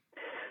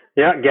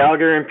 Yeah,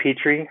 Gallagher and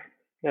Petrie,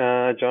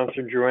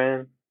 Jonathan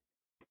Drouin.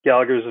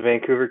 Gallagher's a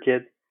Vancouver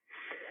kid.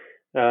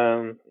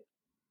 I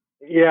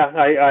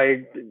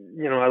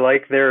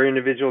like their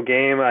individual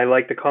game. I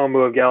like the combo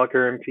of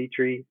Gallagher and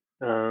Petrie.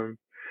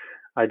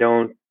 I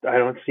don't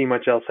see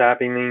much else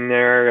happening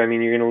there. I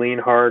mean, you're going to lean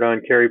hard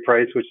on Carey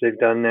Price, which they've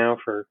done now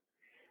for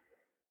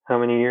how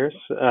many years?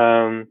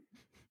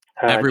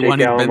 Everyone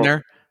who's been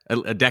there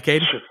a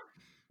decade.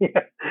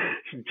 Yeah,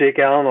 Jake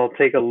Allen will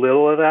take a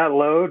little of that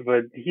load,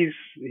 but he's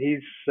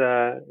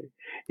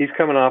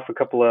coming off a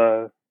couple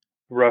of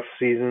rough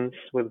seasons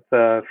with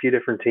a few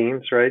different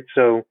teams, right?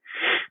 So,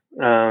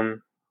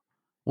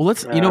 well,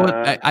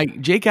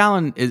 Jake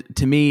Allen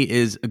to me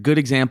is a good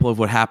example of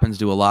what happens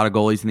to a lot of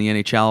goalies in the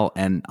NHL,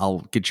 and I'll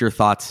get your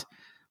thoughts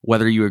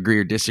whether you agree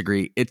or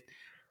disagree.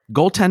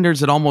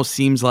 Goaltenders, it almost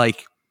seems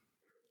like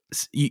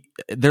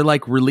they're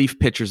like relief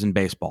pitchers in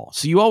baseball.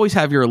 So you always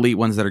have your elite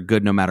ones that are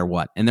good no matter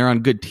what, and they're on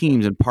good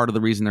teams. And part of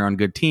the reason they're on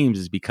good teams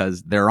is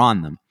because they're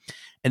on them.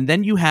 And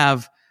then you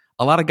have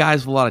a lot of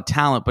guys with a lot of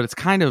talent, but it's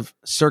kind of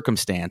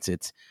circumstance.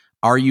 It's,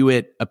 are you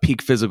at a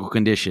peak physical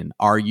condition?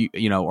 Are you,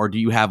 or do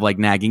you have like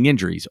nagging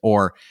injuries,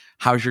 or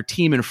how's your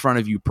team in front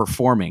of you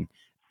performing?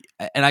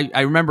 And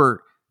I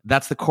remember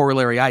that's the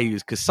corollary I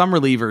use, because some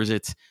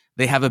relievers,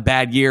 they have a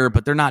bad year,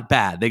 but they're not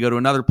bad. They go to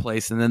another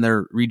place and then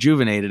they're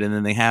rejuvenated, and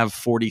then they have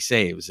 40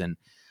 saves and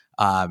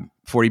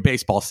 40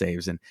 baseball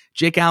saves. And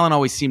Jake Allen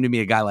always seemed to me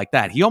a guy like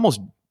that. He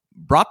almost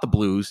brought the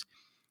Blues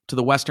to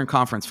the Western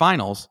Conference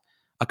Finals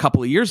a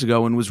couple of years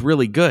ago and was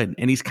really good.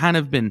 And he's kind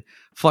of been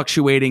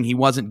fluctuating. He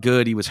wasn't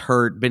good. He was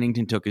hurt.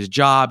 Binnington took his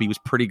job. He was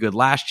pretty good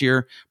last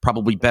year,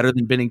 probably better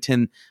than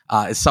Binnington.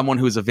 As someone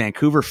who is a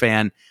Vancouver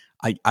fan,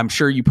 I'm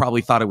sure you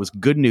probably thought it was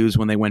good news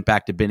when they went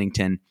back to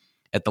Binnington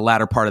at the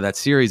latter part of that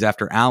series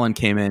after Allen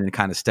came in and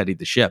kind of steadied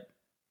the ship.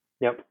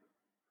 Yep.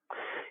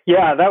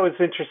 Yeah, that was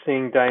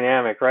interesting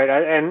dynamic, right?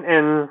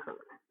 And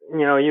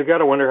you've got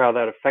to wonder how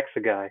that affects a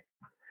guy.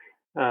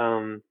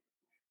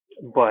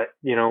 But,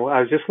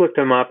 I just looked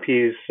him up.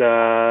 He's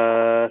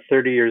 30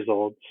 years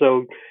old.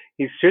 So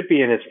he should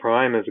be in his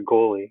prime as a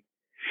goalie.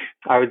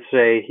 I would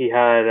say he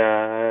had,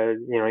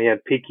 he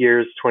had peak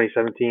years,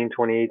 2017,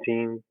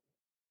 2018,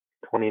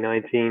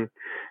 2019.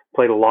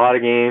 Played a lot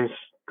of games,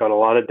 got a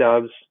lot of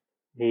dubs.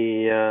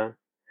 I've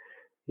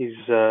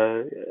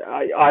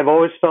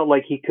always felt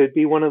like he could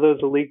be one of those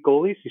elite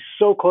goalies. He's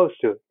so close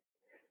to it,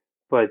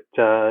 but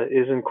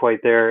isn't quite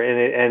there.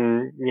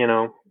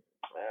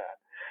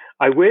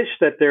 I wish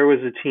that there was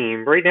a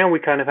team. Right now, we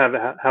kind of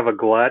have a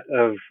glut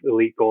of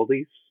elite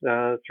goalies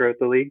throughout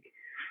the league,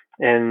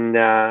 and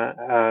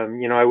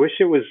I wish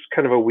it was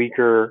kind of a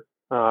weaker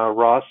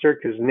roster,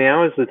 because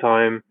now is the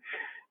time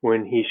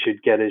when he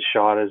should get his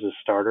shot as a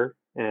starter,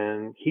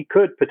 and he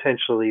could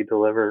potentially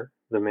deliver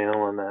the mail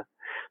on that.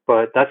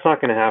 But that's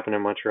not going to happen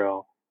in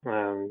Montreal.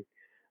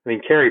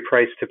 Carey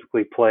Price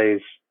typically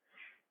plays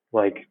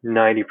like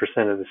 90%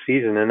 of the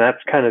season, and that's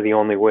kind of the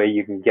only way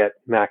you can get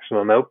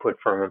maximum output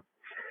from him,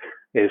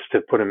 is to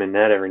put him in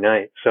net every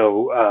night.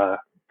 So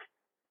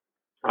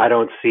I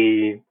don't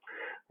see,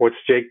 what's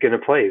Jake going to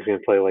play? He's going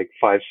to play like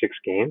 5-6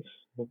 games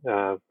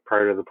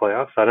prior to the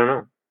playoffs. I don't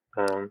know.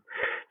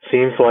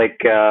 Seems like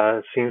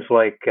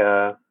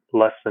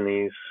less than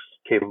he's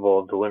capable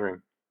of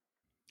delivering.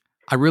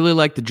 I really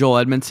like the Joel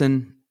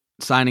Edmondson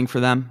signing for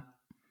them,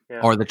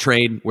 or the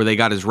trade where they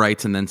got his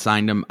rights and then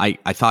signed him.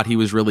 I thought he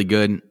was really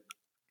good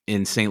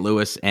in St.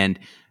 Louis. And,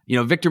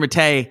 Victor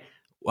Mete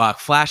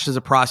flashed as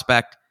a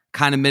prospect,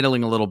 kind of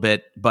middling a little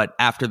bit, but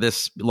after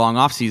this long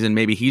offseason,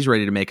 maybe he's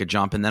ready to make a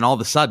jump. And then all of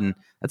a sudden,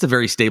 that's a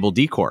very stable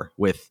decor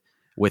with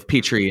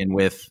Petrie and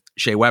with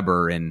Shea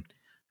Weber and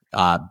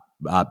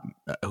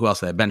who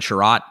else? Ben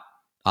Sherratt,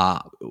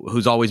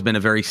 who's always been a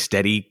very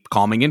steady,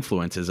 calming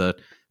influence, as a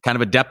kind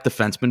of a depth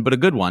defenseman, but a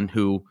good one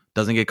who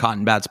doesn't get caught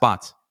in bad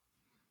spots.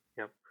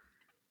 Yep.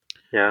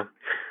 Yeah.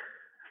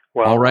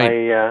 Well, all right.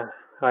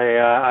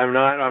 I'm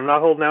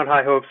not holding out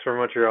high hopes for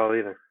Montreal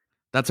either.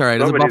 That's all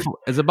right.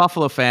 As a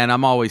Buffalo fan,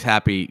 I'm always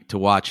happy to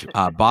watch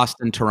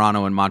Boston,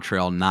 Toronto, and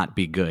Montreal not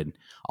be good.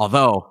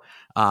 Although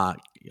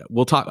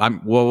we'll talk.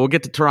 We'll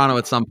get to Toronto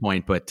at some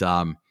point, but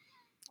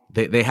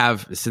they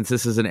have, since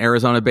this is an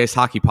Arizona-based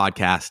hockey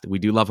podcast, we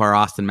do love our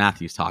Austin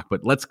Matthews talk.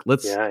 But let's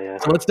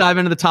So let's dive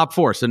into the top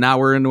four. So now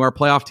we're into our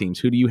playoff teams.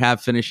 Who do you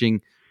have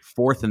finishing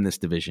fourth in this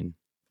division?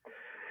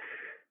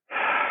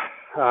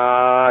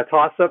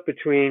 Toss up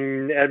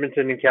between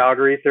Edmonton and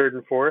Calgary, third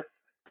and fourth.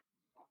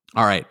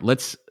 All right,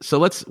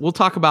 we'll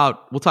talk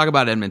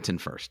about Edmonton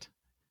first.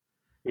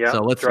 Yeah.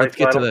 So let's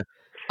get to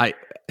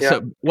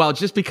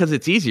just because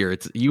it's easier.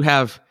 You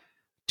have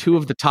two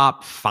of the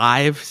top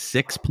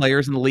 5-6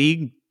 players in the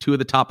league, two of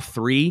the top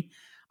 3.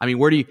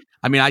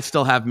 I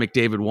still have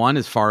McDavid 1,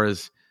 as far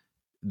as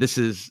this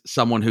is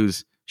someone he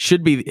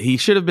should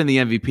have been the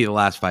MVP the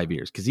last 5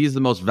 years, because he's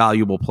the most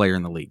valuable player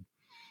in the league.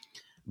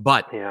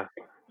 But yeah,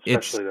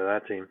 especially to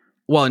that team.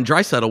 Well, and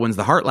Draisaitl wins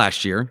the Hart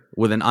last year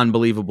with an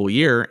unbelievable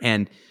year,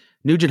 and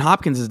Nugent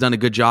Hopkins has done a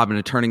good job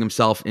in turning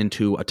himself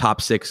into a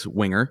top 6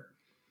 winger.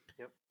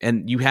 Yep.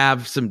 And you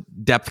have some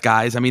depth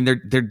guys.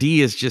 Their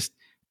D is just,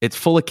 it's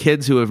full of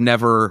kids who have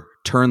never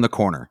turned the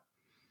corner.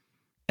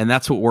 And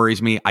that's what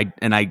worries me.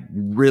 I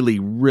really,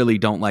 really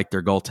don't like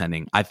their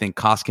goaltending. I think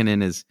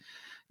Koskinen is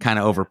kind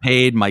of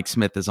overpaid. Mike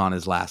Smith is on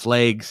his last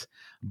legs.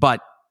 But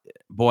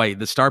boy,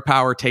 the star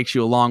power takes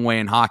you a long way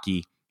in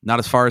hockey. Not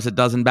as far as it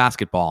does in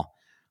basketball.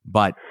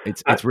 But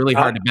it's really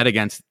hard to bet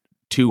against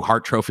 2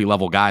 Hart Trophy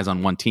level guys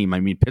on one team.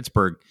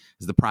 Pittsburgh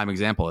is the prime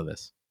example of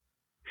this.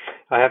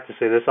 I have to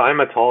say this.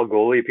 I'm a tall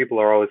goalie. People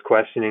are always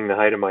questioning the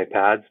height of my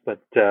pads,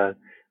 but I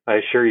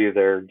assure you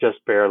they're just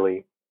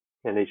barely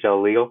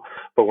NHL legal.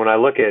 But when I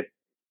look at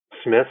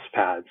Smith's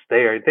pads,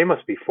 they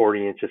must be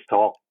 40 inches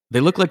tall. They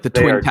look like the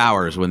Twin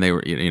Towers when they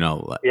were,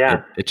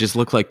 Yeah. It just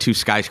looked like 2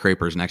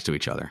 skyscrapers next to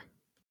each other.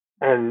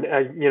 And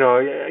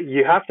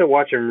you have to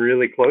watch him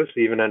really close to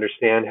even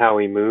understand how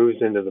he moves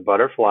into the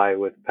butterfly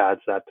with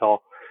pads that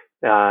tall.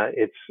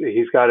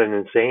 He's got an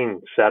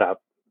insane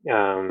setup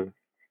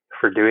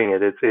for doing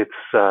it.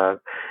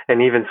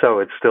 And even so,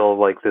 it's still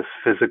like this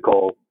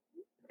physical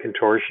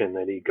contortion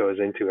that he goes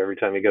into every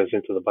time he goes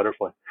into the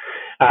butterfly.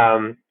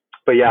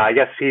 But yeah, I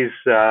guess he's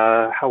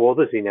how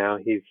old is he now?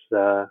 He's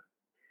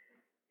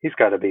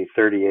got to be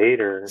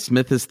 38 or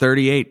Smith is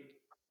 38.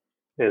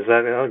 Is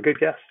that a good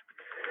guess?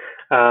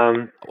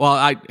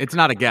 Well, it's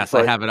not a guess.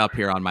 I have it up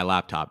here on my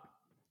laptop.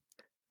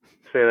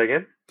 Say that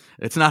again.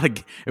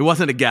 It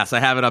wasn't a guess. I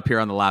have it up here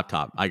on the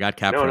laptop. I got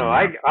captured. No,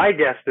 I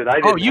guessed it.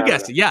 You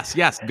guessed it.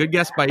 Yes. Good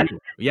guess by you.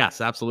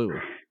 Yes, absolutely.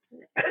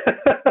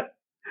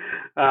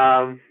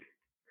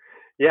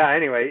 Yeah.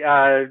 Anyway,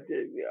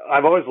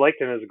 I've always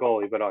liked him as a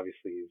goalie, but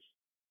obviously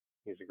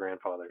he's a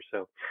grandfather.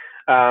 So,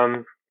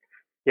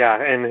 yeah.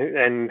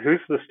 And who's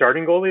the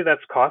starting goalie?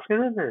 That's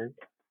Koskinen, or?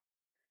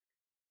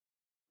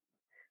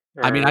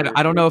 I mean,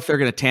 I don't know if they're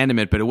going to tandem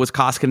it, but it was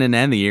Koskinen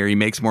and the year he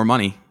makes more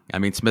money. I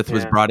mean, Smith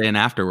was brought in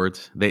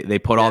afterwards. They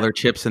put all their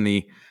chips in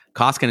the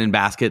Koskinen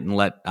basket and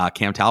let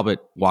Cam Talbot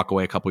walk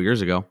away a couple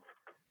years ago.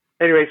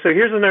 Anyway, so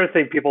here's another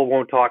thing people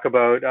won't talk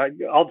about.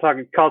 I'll talk.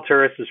 Kyle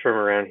Turris is from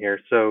around here.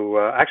 So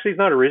actually, he's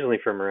not originally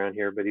from around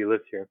here, but he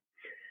lives here.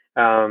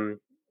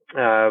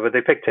 But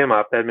they picked him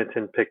up.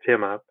 Edmonton picked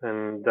him up,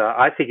 and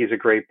I think he's a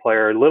great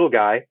player. Little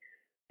guy,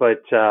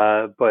 but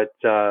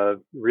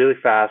really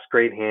fast,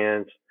 great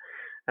hands.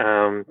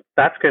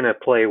 That's going to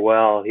play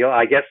well.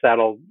 I guess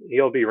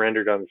he'll be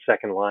rendered on the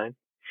second line,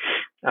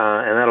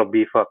 and that'll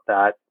beef up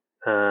that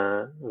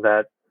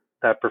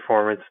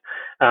performance.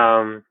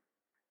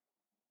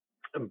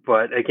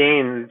 But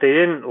again, they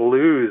didn't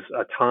lose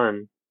a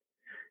ton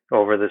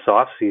over this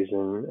off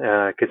season,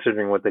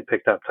 considering what they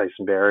picked up: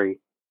 Tyson Barrie,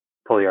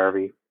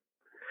 Puljujarvi.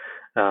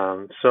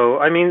 So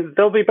I mean,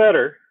 they'll be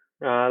better.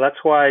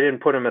 That's why I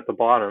didn't put them at the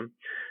bottom.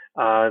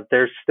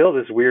 There's still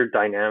this weird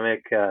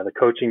dynamic. The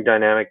coaching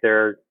dynamic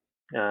there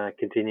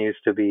continues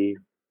to be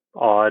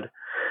odd.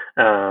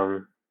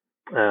 But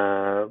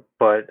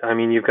I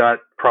mean, you've got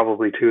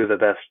probably two of the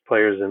best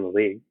players in the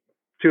league,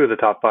 two of the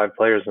top 5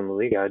 players in the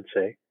league, I'd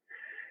say.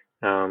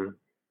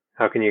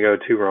 How can you go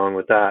too wrong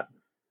with that?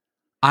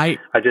 I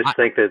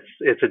think that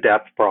it's a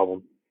depth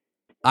problem.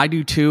 I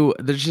do too.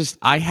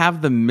 I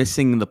have them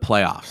missing the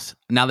playoffs.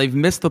 Now they've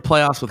missed the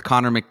playoffs with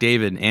Connor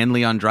McDavid and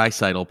Leon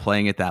Draisaitl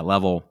playing at that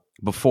level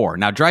before.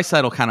 Now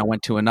Draisaitl kind of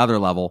went to another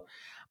level.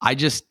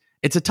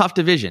 It's a tough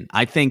division.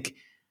 I think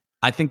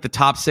the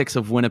top 6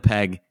 of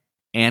Winnipeg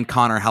and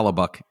Connor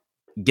Hellebuyck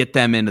get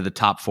them into the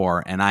top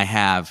 4, and I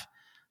have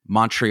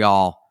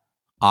Montreal,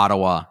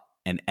 Ottawa,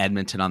 and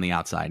Edmonton on the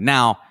outside.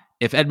 Now,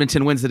 if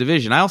Edmonton wins the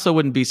division, I also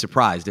wouldn't be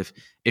surprised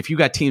if you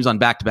got teams on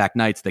back-to-back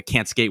nights that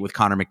can't skate with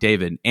Connor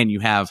McDavid, and you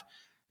have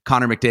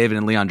Connor McDavid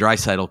and Leon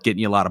Draisaitl getting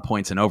you a lot of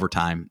points in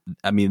overtime.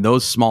 I mean,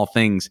 those small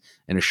things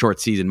in a short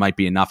season might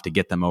be enough to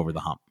get them over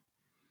the hump.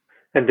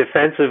 And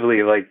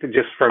defensively, like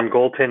just from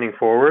goaltending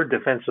forward,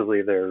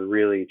 defensively they're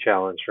really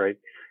challenged, right?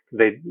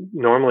 They'd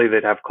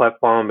have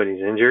Klefbom, but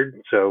he's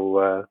injured,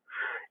 so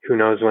who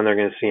knows when they're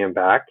going to see him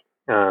back.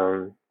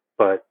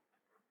 But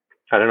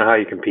I don't know how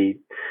you compete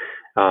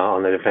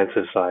on the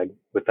defensive side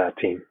with that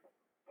team,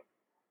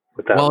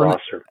 with that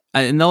roster.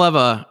 And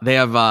they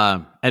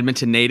have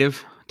Edmonton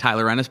native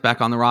Tyler Ennis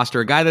back on the roster,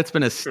 a guy that's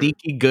been a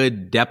sneaky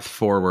good depth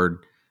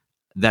forward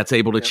that's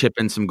able to chip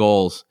in some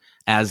goals,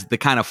 as the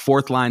kind of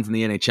fourth lines in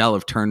the NHL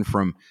have turned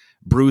from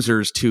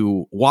bruisers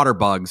to water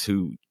bugs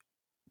who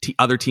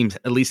other teams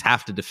at least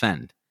have to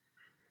defend.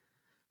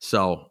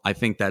 So I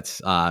think that's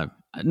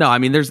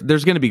there's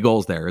going to be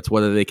goals there. It's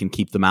whether they can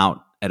keep them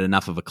out at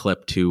enough of a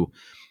clip to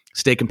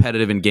stay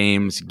competitive in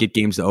games, get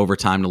games to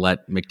overtime to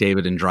let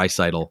McDavid and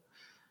Draisaitl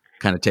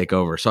kind of take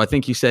over. So I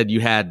think you said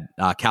you had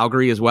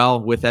Calgary as well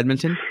with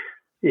Edmonton.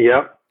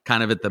 Yep.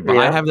 Kind of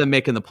I have them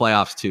making the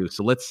playoffs too.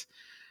 So let's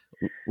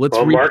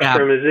recap.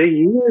 Markstrom is a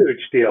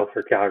huge deal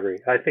for Calgary.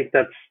 I think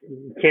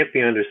can't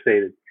be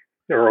understated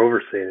or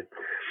overstated.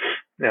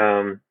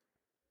 Chris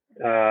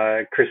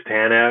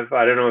Tanev.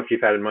 I don't know if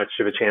you've had much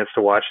of a chance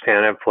to watch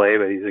Tanev play,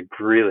 but he's a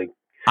really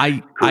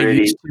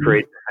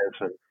great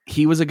defenseman.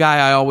 He was a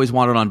guy I always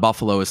wanted on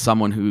Buffalo as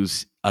someone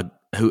who's a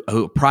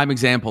prime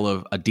example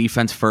of a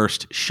defense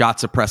first, shot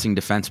suppressing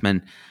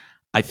defenseman.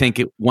 I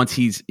think once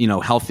he's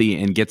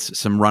healthy and gets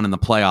some run in the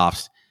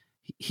playoffs,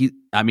 he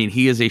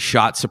is a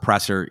shot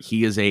suppressor.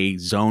 He is a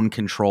zone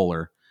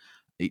controller.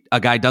 A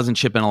guy doesn't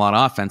chip in a lot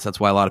of offense. That's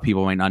why a lot of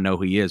people might not know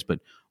who he is. But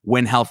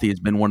when healthy, has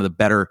been one of the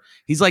better.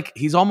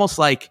 He's almost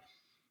like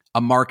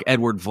a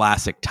Mark-Edward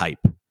Vlasic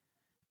type.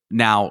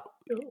 Now,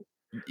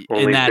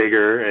 only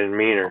bigger and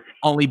meaner.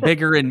 Only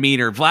bigger and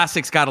meaner.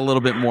 Vlasic's got a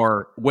little bit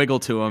more wiggle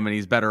to him, and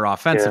he's better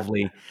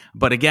offensively. Yeah.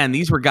 But again,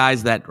 these were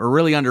guys that are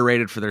really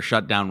underrated for their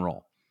shutdown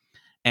role.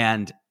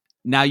 And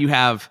now you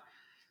have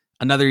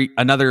another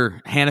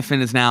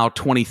Hanifin is now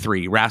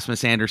 23.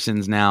 Rasmus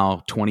Anderson's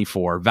now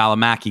 24.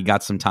 Valimaki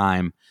got some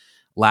time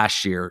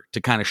last year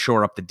to kind of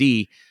shore up the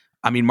D.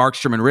 I mean,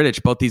 Markstrom and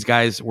Rittich, both these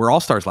guys were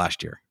all-stars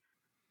last year.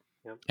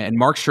 Yep. And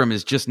Markstrom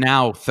is just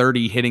now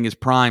 30, hitting his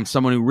prime,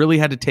 someone who really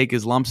had to take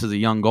his lumps as a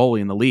young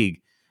goalie in the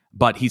league,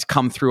 but he's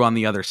come through on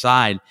the other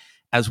side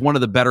as one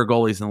of the better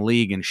goalies in the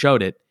league and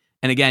showed it.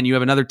 And again, you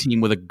have another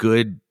team with a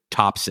good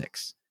top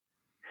six.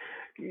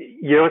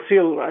 You don't see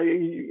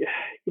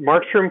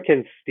Markstrom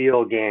can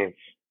steal games.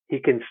 He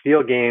can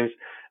steal games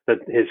that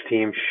his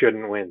team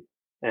shouldn't win,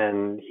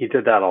 and he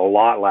did that a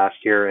lot last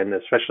year, and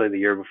especially the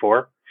year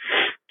before.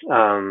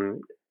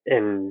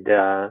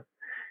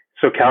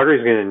 So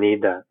Calgary's going to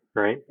need that,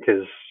 right?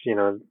 Because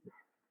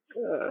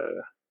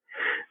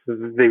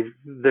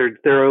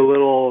they're a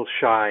little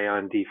shy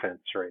on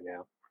defense right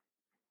now.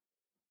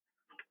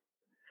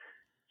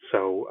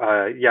 So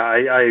I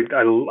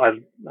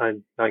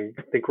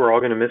think we're all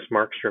going to miss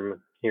Markstrom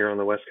here on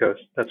the West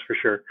Coast. That's for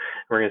sure.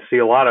 We're going to see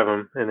a lot of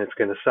them, and it's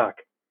going to suck.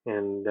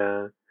 And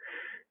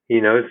he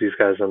knows these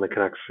guys on the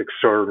Canucks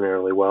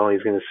extraordinarily well.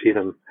 He's going to see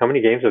them. How many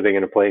games are they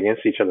going to play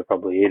against each other?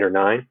 Probably 8 or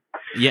 9.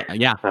 Yeah,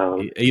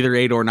 either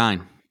 8 or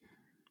 9.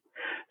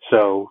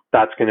 So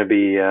that's going to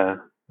be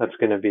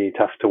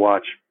tough to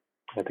watch.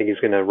 I think he's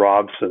going to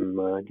rob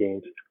some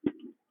games.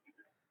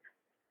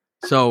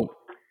 So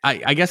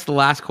I guess the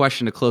last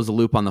question to close the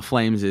loop on the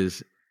Flames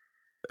is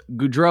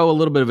Gaudreau, a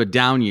little bit of a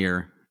down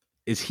year.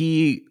 Is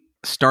he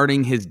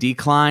starting his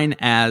decline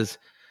as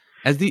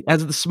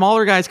the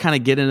smaller guys kind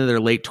of get into their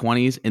late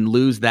 20s and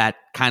lose that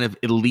kind of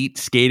elite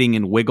skating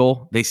and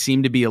wiggle? They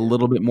seem to be a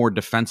little bit more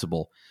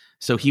defensible.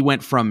 So he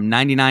went from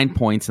 99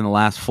 points in the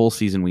last full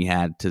season we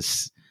had to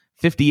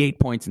 58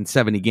 points in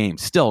 70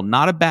 games. Still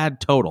not a bad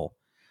total.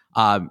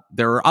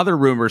 There are other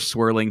rumors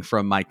swirling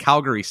from my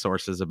Calgary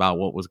sources about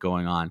what was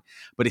going on.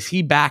 But is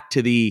he back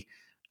to the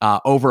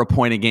over a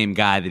point a game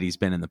guy that he's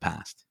been in the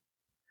past?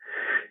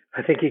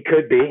 I think he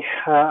could be.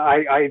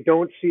 I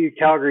don't see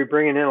Calgary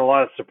bringing in a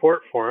lot of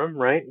support for him,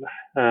 right?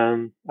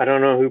 I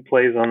don't know who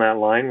plays on that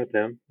line with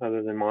him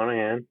other than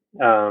Monahan.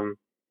 You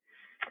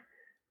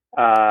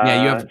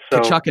have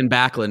Tkachuk and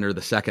Backlund are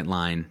the second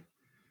line.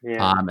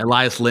 Yeah.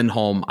 Elias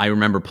Lindholm, I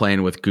remember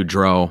playing with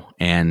Gaudreau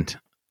and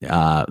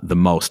the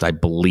most, I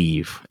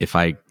believe.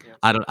 I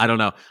don't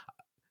know.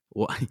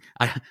 Well,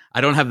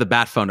 I don't have the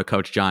bat phone to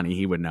Coach Johnny.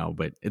 He would know,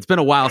 but it's been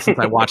a while since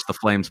I watched the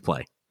Flames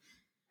play.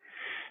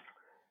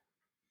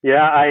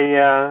 Yeah,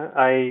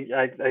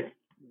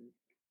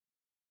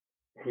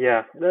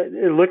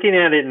 looking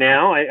at it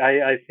now,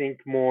 I think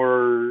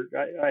more.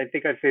 I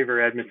think I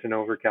favor Edmonton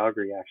over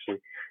Calgary, actually.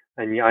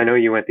 And I know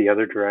you went the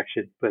other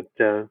direction, but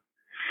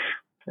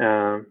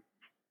I'm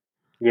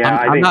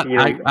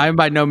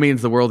by no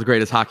means the world's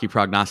greatest hockey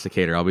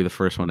prognosticator. I'll be the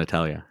first one to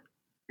tell you.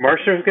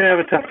 Markstrom's going to have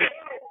a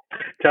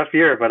tough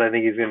year, but I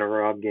think he's going to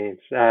rob games.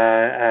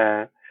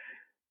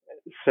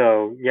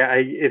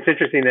 It's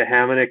interesting that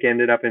Hamonic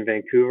ended up in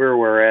Vancouver,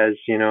 whereas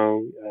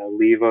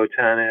Levo,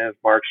 Tanev,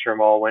 Markstrom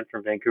all went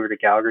from Vancouver to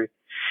Calgary.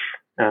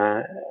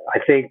 I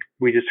think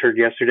we just heard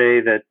yesterday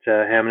that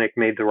Hamonic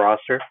made the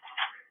roster,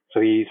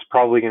 so he's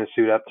probably going to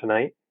suit up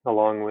tonight.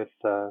 Along with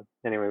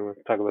anyway, we'll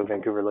talk about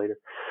Vancouver later.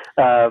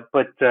 I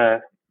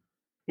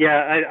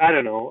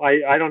don't know.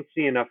 I don't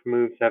see enough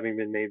moves having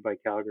been made by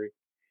Calgary,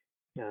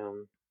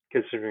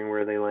 considering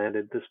where they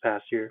landed this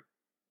past year.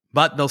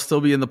 But they'll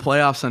still be in the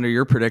playoffs under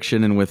your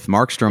prediction, and with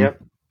Markstrom,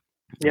 Yep.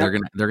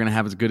 they're gonna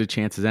have as good a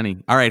chance as any.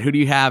 All right, who do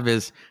you have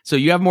so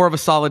you have more of a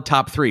solid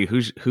top three?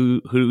 Who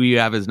do you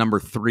have as number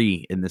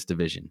 3 in this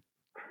division?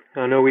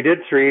 Oh no, we did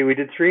 3. We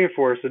did 3 and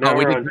 4. So now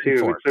we're on 2.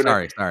 So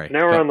sorry.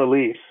 Now we're on the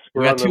Leafs.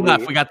 We got 2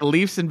 left. We got the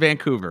Leafs in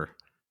Vancouver.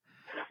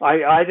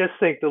 I just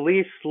think the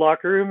Leafs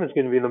locker room is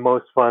going to be the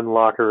most fun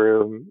locker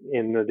room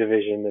in the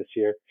division this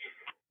year.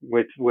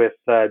 With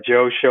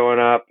Joe showing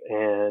up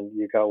and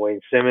you got Wayne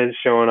Simmons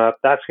showing up,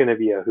 that's going to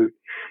be a hoot.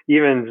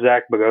 Even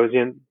Zach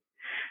Bogosian,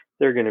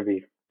 they're going to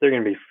be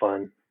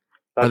fun.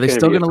 Are they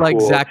still going to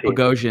like Zach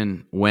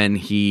Bogosian when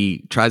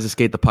he tries to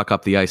skate the puck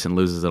up the ice and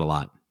loses it a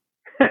lot?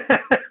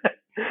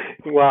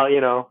 Well,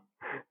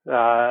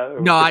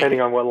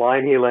 depending on what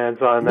line he lands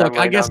on. Look,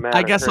 I guess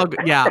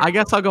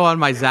I'll go on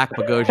my Zach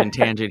Bogosian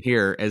tangent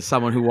here as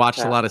someone who watched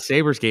a lot of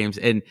Sabres games,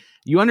 and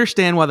you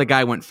understand why the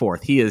guy went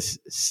fourth. He is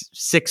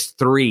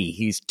 6'3",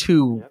 he's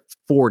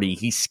 240,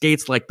 he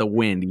skates like the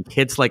wind, he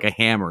hits like a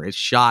hammer. His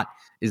shot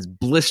is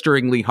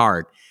blisteringly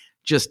hard.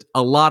 Just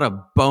a lot of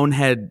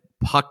bonehead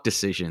puck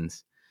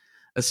decisions,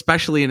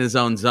 especially in his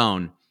own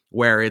zone,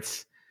 where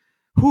he's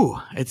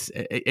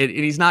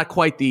not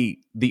quite the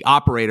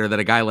operator that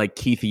a guy like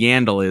Keith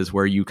Yandel is,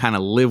 where you kind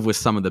of live with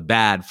some of the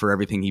bad for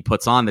everything he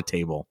puts on the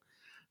table.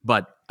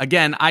 But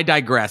again, I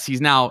digress. He's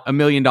now $1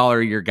 million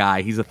a year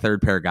guy. He's a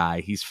third pair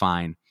guy. He's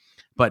fine.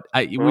 But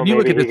when you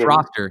look at this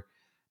roster,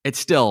 it's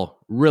still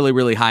really,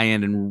 really high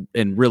end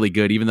and really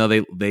good, even though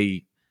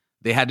they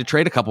had to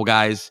trade a couple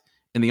guys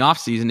in the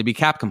offseason to be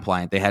cap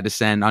compliant. They had to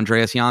send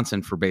Andreas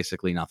Janssen for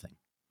basically nothing.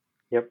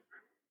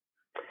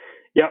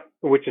 Yep,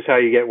 which is how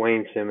you get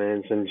Wayne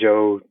Simmons, and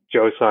Joe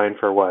signed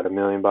for what, $1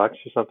 million or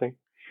something?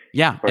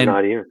 Yeah, or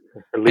not even,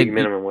 or league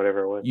minimum,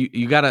 whatever it was.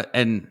 You gotta,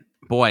 and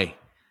boy,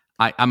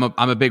 I'm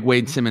a big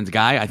Wayne Simmons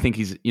guy. I think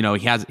he's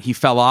he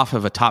fell off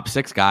of a top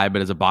 6 guy,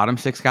 but as a bottom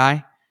 6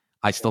 guy,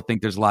 I still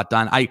think there's a lot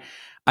done.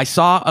 I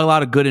saw a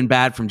lot of good and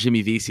bad from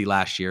Jimmy Vesey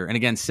last year. And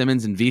again,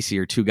 Simmons and Vesey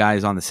are two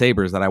guys on the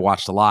Sabres that I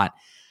watched a lot.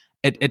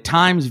 At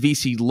times,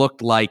 Vesey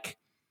looked like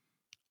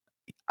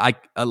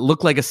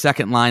a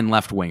second line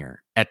left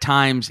winger. At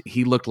times,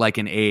 he looked like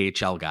an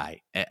AHL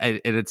guy.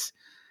 It's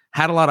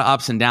had a lot of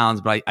ups and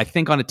downs, but I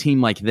think on a team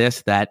like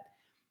this that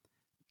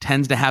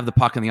tends to have the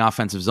puck in the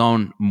offensive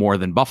zone more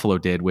than Buffalo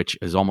did, which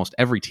is almost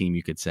every team,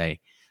 you could say.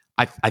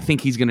 I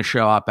think he's going to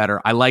show up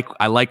better. I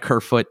like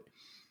Kerfoot.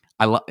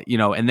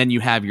 And then you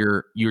have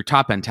your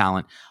top end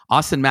talent,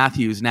 Auston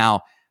Matthews.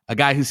 Now, a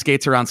guy who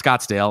skates around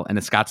Scottsdale and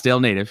a Scottsdale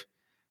native,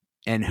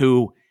 and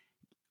who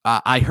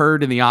I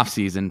heard in the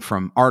offseason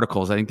from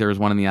articles. I think there was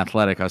one in the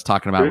Athletic I was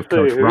talking about with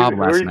Coach Rob last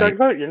night. Who are you talking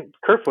about?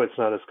 Kerfoot's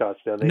not a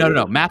Scottsdale native.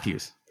 No,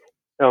 Matthews.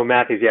 Oh,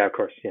 Matthews. Yeah, of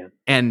course. Yeah.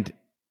 And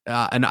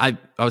I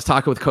was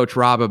talking with Coach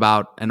Rob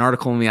about an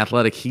article in the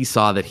Athletic. He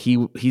saw that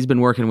he's been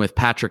working with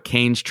Patrick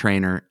Kane's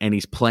trainer, and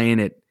he's playing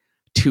at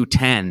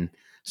 210.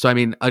 So, I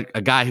mean,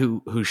 a guy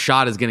whose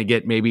shot is going to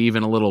get maybe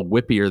even a little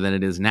whippier than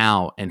it is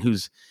now, and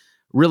who's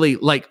really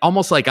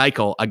almost like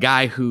Eichel, a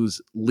guy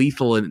who's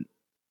lethal, and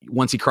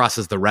once he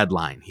crosses the red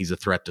line, he's a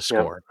threat to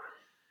score. Yep.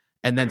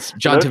 And then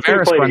John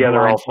Tavares play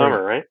together all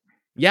summer, right?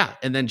 Yeah,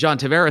 and then John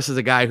Tavares is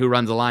a guy who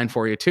runs a line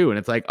for you too, and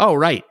it's like, oh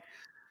right,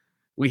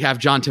 we have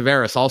John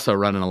Tavares also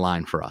running a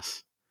line for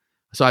us.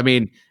 So I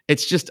mean,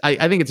 it's just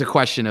I think it's a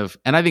question of,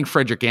 and I think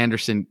Frederik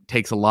Andersen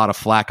takes a lot of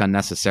flack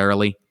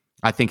unnecessarily.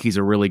 I think he's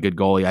a really good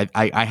goalie.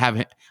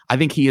 I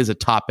think he is a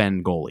top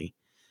end goalie.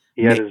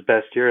 He had his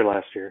best year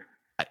last year.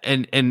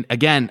 And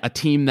again, a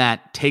team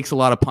that takes a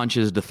lot of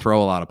punches to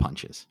throw a lot of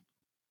punches.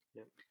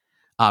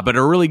 But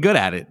are really good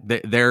at it.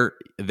 They're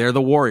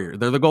the Warriors.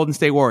 They're the Golden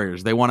State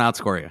Warriors. They want to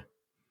outscore you.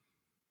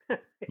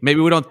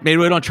 Maybe we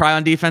don't try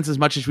on defense as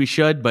much as we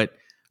should, but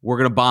we're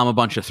going to bomb a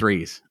bunch of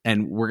threes,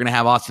 and we're going to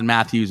have Auston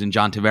Matthews and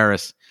John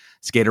Tavares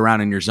skate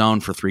around in your zone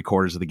for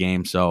 3/4 of the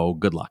game. So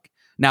good luck.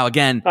 Now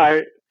again,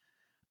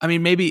 I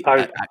mean, maybe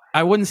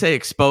I wouldn't say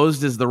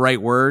exposed is the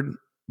right word,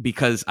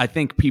 because I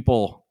think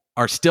people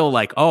are still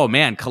like, oh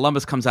man,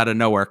 Columbus comes out of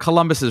nowhere.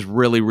 Columbus is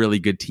really, really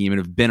good team and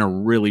have been a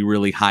really,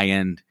 really high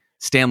end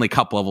Stanley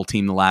Cup level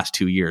team the last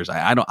 2 years.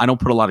 I don't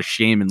put a lot of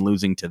shame in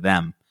losing to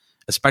them,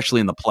 especially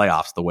in the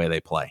playoffs, the way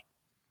they play.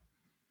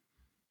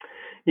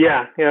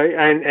 Yeah,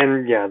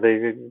 and yeah,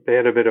 they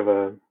had a bit of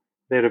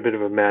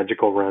a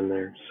magical run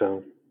there.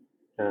 So,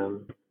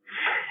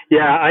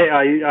 yeah,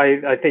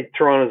 I think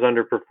Toronto's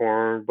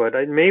underperformed, but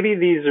maybe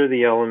these are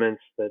the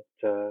elements that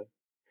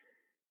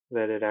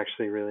it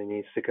actually really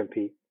needs to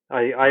compete.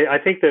 I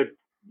think that,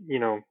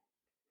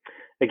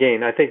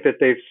 again, I think that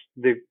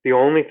the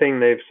only thing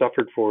they've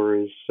suffered for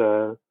is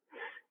the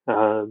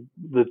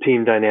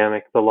team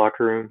dynamic, the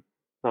locker room,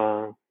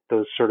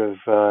 those sort of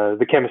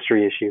the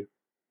chemistry issue.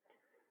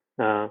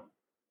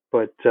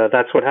 But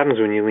that's what happens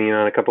when you lean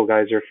on a couple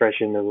guys who are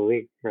fresh into the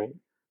league, right?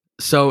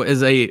 So,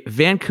 as a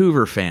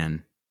Vancouver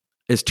fan,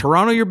 is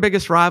Toronto your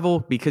biggest rival?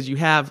 Because you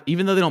have,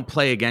 even though they don't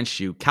play against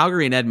you,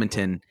 Calgary and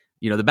Edmonton.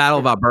 The Battle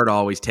of Alberta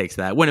always takes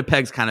that.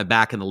 Winnipeg's kind of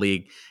back in the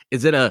league.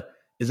 Is it a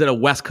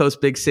West Coast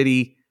big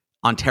city,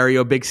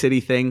 Ontario big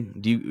city thing?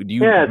 Do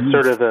you it's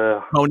sort of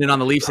the hone in on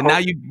the Leafs, and now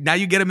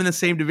you get them in the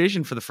same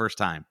division for the first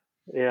time.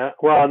 Yeah,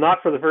 well, not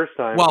for the first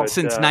time. Well,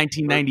 since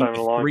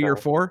 1993 or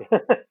 4.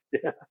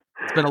 Yeah,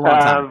 it's been a long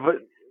time.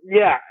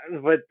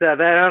 But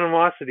that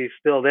animosity is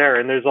still there,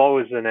 and there's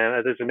always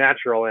there's a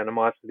natural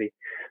animosity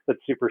that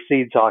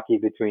supersedes hockey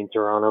between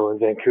Toronto and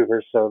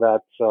Vancouver, so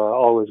that's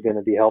always going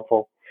to be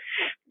helpful.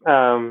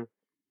 Yeah,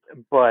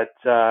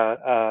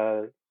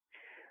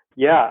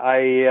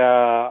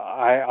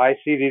 I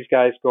see these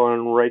guys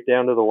going right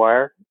down to the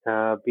wire,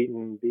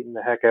 beating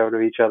the heck out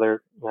of each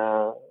other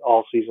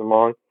all season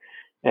long,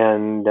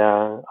 and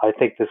I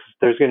think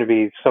there's going to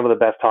be some of the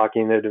best hockey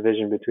in the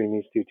division between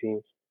these two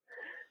teams.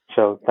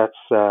 So that's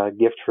a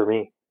gift for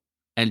me.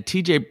 And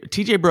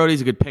TJ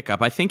Brody's a good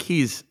pickup. I think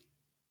he's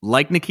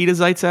like Nikita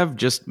Zaitsev,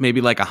 just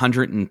maybe like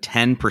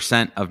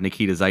 110% of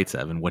Nikita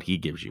Zaitsev and what he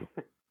gives you.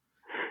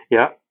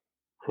 Yeah.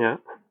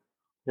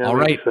 All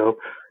right. So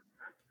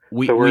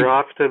we're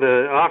off to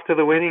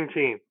the winning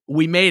team.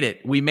 We made it.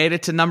 We made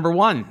it to number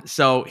 1.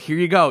 So here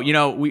you go.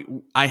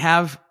 I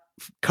have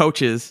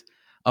coaches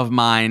of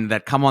mine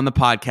that come on the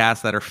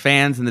podcast that are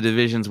fans in the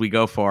divisions we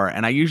go for,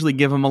 and I usually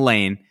give them a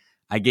lane.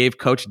 I gave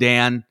Coach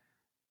Dan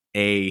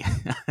and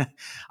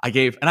I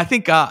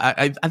think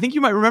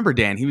you might remember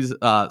Dan. He was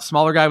a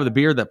smaller guy with a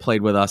beard that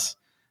played with us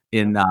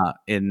in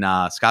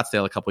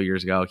Scottsdale a couple of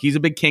years ago. He's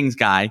a big Kings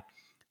guy.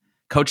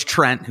 Coach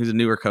Trent, who's a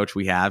newer coach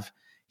we have,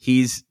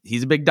 he's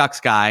a big Ducks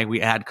guy. We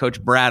had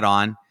Coach Brad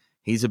on.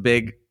 He's a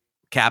big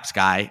Caps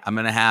guy. I'm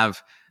going to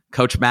have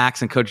Coach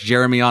Max and Coach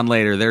Jeremy on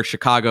later. They're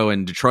Chicago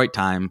and Detroit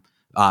time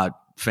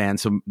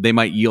fans, so they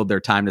might yield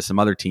their time to some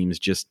other teams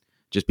just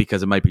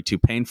because it might be too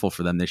painful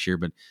for them this year.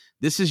 But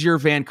this is your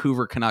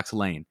Vancouver Canucks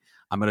lane.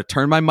 I'm going to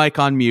turn my mic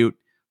on mute.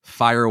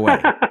 Fire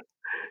away.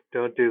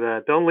 Don't do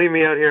that. Don't leave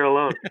me out here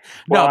alone.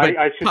 Well,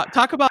 no, but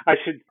talk about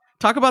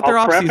their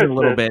offseason a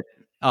little bit.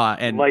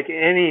 And like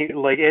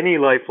any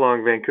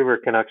lifelong Vancouver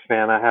Canucks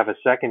fan, I have a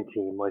second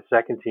team. My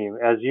second team,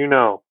 as you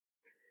know,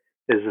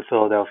 is the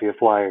Philadelphia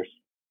Flyers.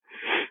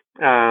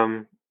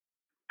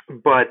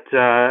 But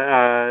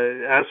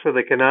as for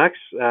the Canucks,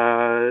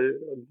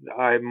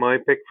 my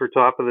pick for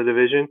top of the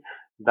division.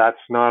 That's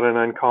not an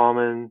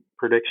uncommon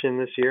prediction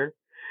this year.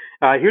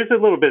 Here's a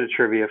little bit of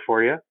trivia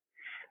for you.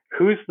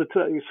 Who's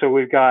so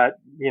we've got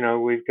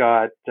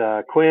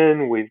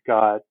Quinn, we've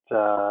got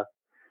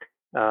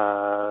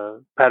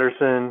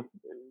Pettersson.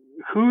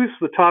 Who's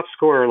the top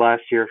scorer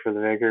last year for the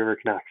Vancouver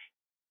Canucks?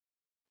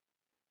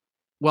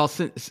 Well,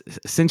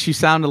 since you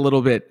sound a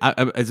little bit,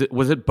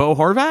 was it Bo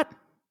Horvat?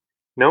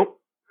 Nope.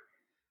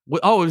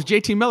 Oh, it was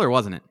JT Miller,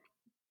 wasn't it?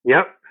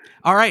 Yep.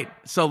 All right.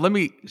 So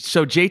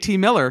JT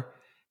Miller,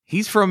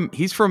 he's from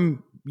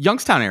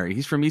Youngstown area.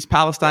 He's from East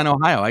Palestine,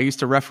 Ohio. I used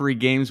to referee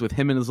games with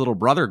him and his little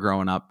brother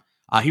growing up.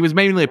 He was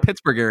mainly a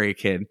Pittsburgh area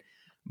kid,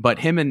 but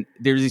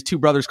there's these two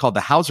brothers called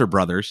the Hauser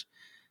brothers.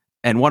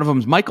 And one of them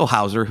is Michael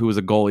Hauser, who was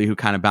a goalie who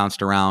kind of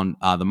bounced around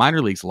the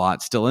minor leagues a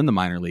lot, still in the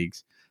minor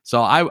leagues.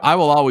 So I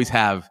will always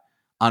have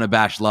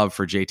unabashed love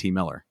for JT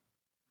Miller.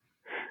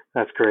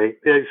 That's great.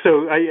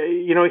 So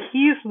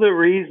he's the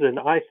reason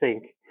I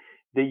think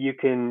that you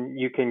can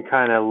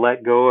kind of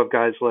let go of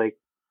guys like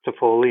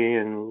Toffoli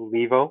and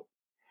Levo.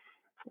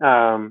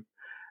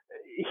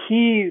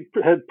 He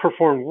had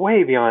performed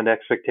way beyond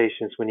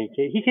expectations when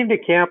he came to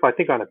camp. I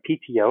think on a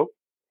PTO.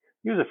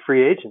 He was a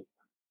free agent,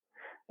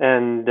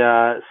 and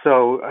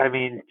so I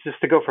mean,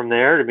 just to go from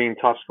there to being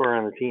top scorer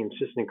on the team, it's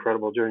just an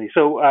incredible journey.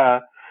 So.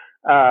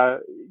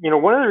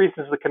 One of the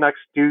reasons the Canucks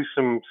do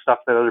some stuff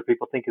that other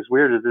people think is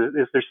weird is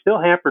they're still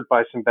hampered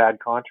by some bad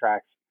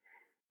contracts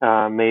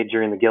made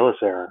during the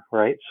Gillis era,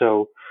 right?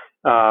 So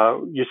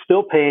you're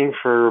still paying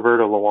for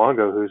Roberto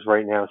Luongo, who's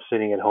right now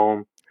sitting at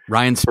home.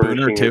 Ryan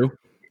Spooner too.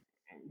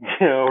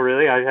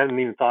 Really? I hadn't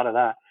even thought of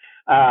that.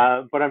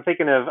 But I'm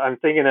thinking of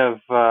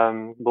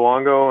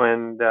Luongo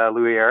and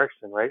Louis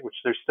Eriksson, right? Which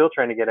they're still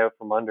trying to get out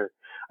from under.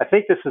 I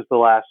think this is the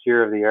last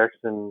year of the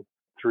Eriksson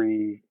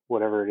 $3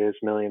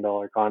 million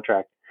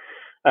contract.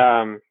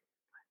 But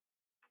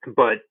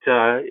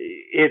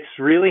it's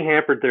really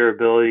hampered their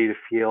ability to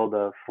field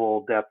a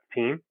full depth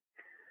team.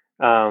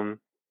 And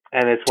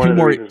it's one of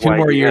the reasons why 2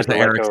 more years to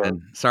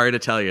Eriksson. Sorry to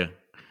tell you. You're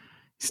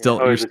still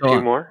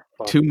 2 more?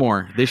 2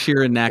 more this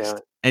year and next. Yeah.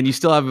 And you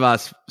still have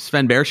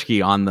Sven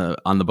Berschke on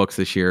the books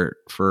this year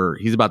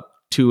he's about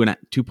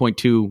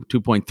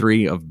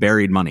 2.3 of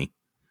buried money.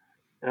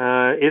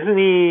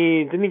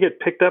 Didn't he get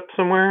picked up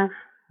somewhere?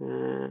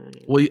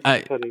 Well,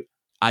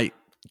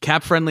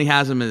 Cap Friendly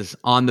has him as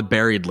on the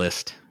buried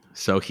list,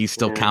 so he's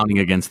still counting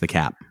against the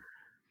cap.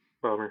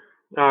 Bummer.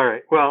 All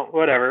right. Well,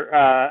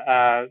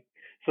 whatever.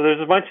 So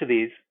there's a bunch of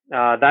these.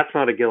 That's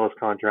not a Gillis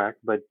contract,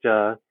 but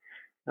so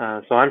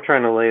I'm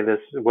trying to lay this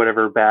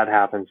whatever bad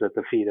happens at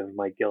the feet of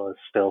Mike Gillis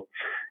still,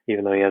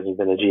 even though he hasn't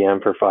been a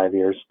GM for 5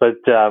 years. But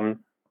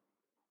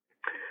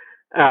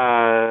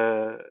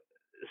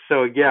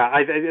so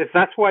yeah,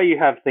 that's why you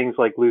have things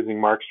like losing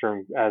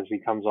Markstrom as he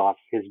comes off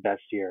his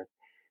best year.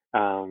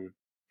 I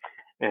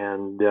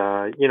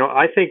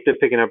think that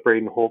picking up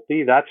Braden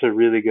Holtby, that's a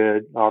really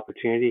good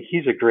opportunity.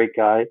 He's a great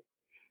guy.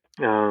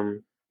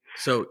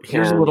 So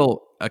here's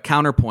a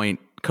counterpoint.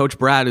 Coach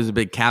Brad is a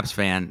big Caps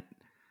fan.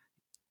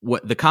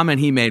 What the comment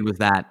he made was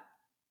that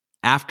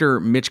after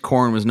Mitch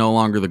Korn was no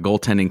longer the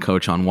goaltending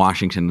coach on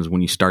Washington is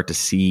when you start to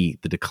see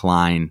the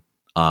decline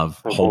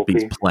of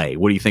Holtby's play.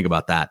 What do you think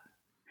about that?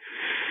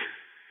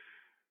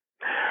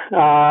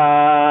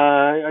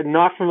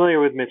 Not familiar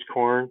with Mitch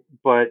Korn,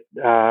 but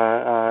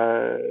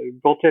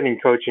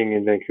goaltending coaching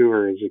in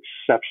Vancouver is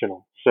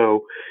exceptional.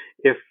 So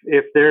if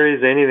there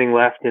is anything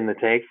left in the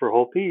tank for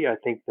Holtby, I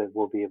think that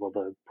we'll be able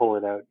to pull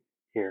it out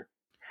here.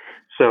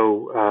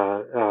 So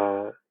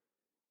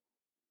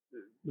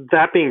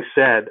that being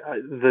said,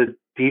 the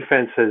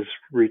defense has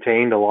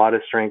retained a lot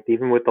of strength,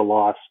 even with the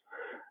loss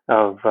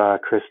of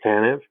Chris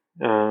Tanev.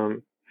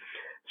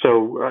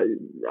 So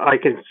I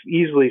can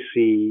easily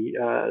see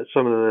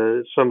some of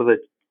the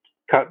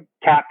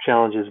cap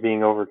challenges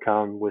being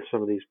overcome with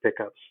some of these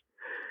pickups.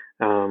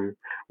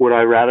 Would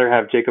I rather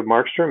have Jacob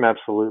Markstrom?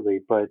 Absolutely,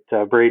 but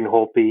Braden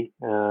Holtby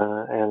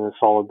and a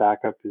solid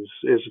backup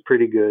is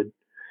pretty good.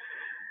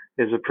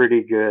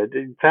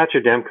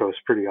 Thatcher Demko is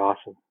pretty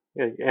awesome,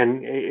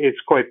 and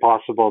it's quite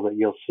possible that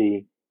you'll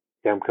see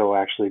Demko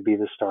actually be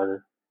the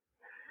starter.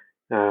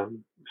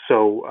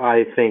 So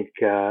I think,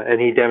 and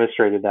he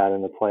demonstrated that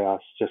in the playoffs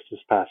just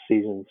this past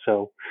season.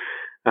 So,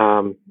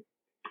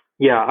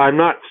 yeah, I'm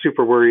not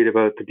super worried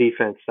about the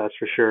defense, that's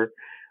for sure.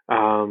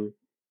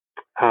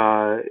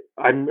 I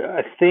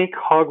think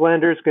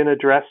Hoglander's going to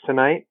dress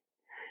tonight,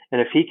 and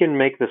if he can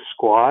make the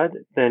squad,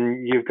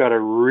 then you've got a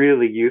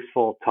really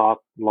youthful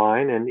top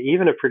line and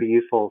even a pretty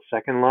youthful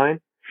second line.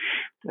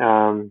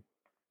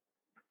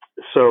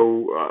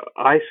 So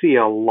I see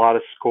a lot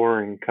of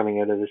scoring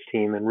coming out of this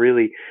team and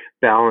really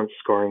balanced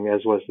scoring,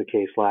 as was the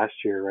case last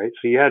year, right?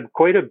 So you had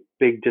quite a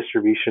big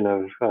distribution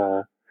of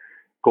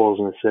goals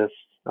and assists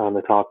on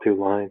the top two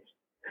lines.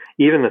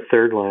 Even the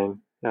third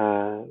line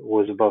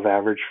was above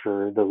average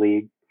for the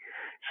league.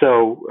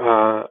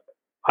 So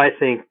I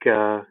think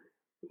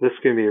this is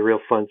going to be a real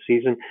fun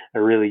season,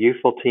 a really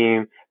youthful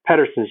team.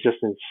 Pettersson's just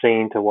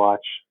insane to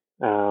watch.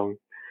 Quinn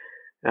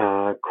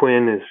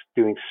is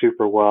doing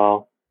super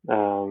well.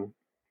 And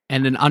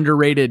an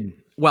underrated,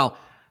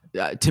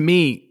 to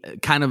me,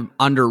 kind of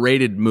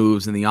underrated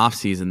moves in the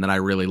offseason that I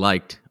really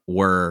liked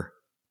were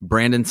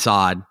Brandon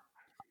Saad,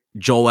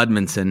 Joel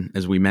Edmondson,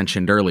 as we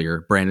mentioned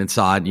earlier. Brandon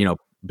Saad,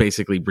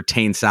 basically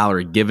retained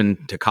salary given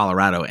to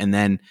Colorado, and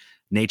then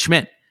Nate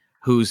Schmidt,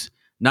 who's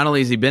not only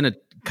has he been a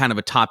kind of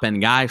a top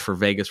end guy for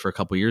Vegas for a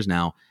couple of years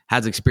now,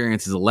 has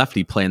experience as a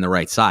lefty playing the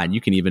right side.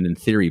 You can even, in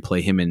theory,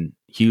 play him and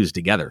Hughes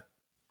together.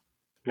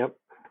 Yep.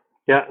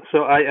 Yeah.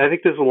 So I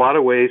think there's a lot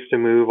of ways to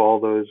move all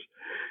those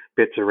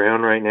bits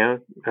around right now.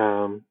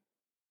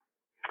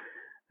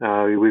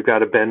 We've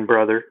got a Ben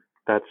brother.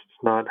 That's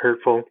not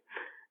hurtful.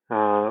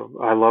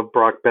 I love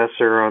Brock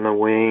Besser on the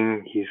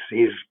wing.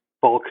 He's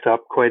bulked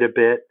up quite a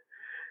bit.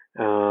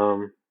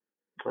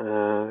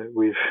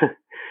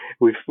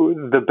 We've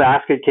the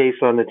basket case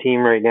on the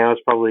team right now is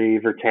probably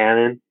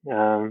Virtanen.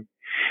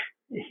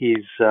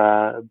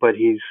 But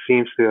he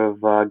seems to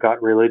have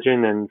got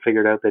religion and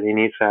figured out that he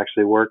needs to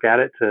actually work at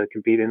it to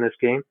compete in this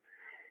game.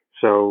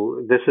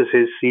 So this is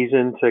his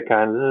season to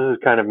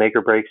kind of make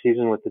or break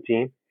season with the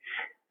team.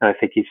 And I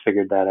think he's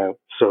figured that out.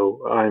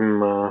 So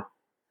I'm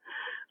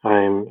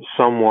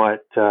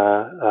somewhat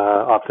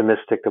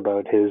optimistic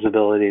about his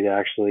ability to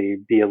actually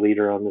be a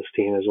leader on this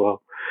team as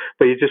well.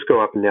 But you just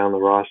go up and down the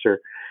roster,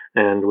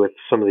 and with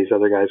some of these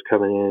other guys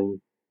coming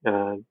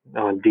in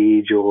on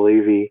D, Joel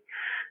Levy,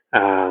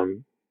 Hamonic,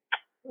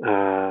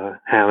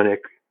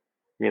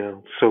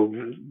 so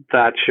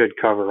that should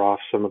cover off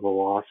some of the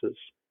losses.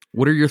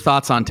 What are your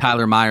thoughts on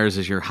Tyler Myers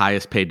as your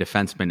highest paid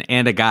defenseman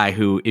and a guy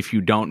who, if you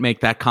don't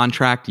make that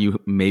contract, you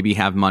maybe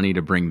have money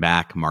to bring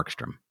back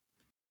Markstrom?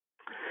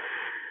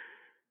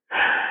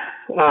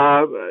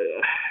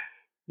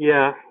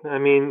 Yeah, I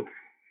mean,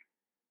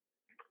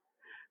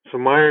 so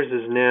Myers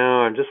is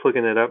now, I'm just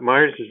looking it up,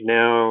 Myers is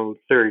now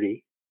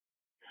 30.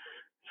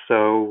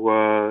 So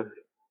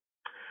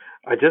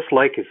I just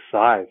like his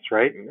size,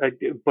 right?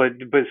 But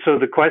so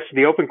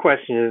the open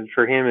question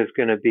for him is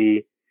going to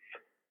be,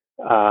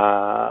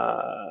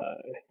 are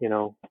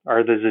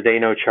the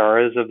Zdeno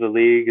Charas of the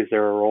league? Is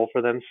there a role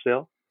for them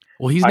still?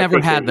 Well, he's never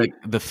had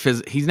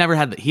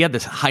he had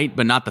this height,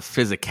 but not the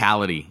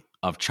physicality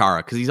of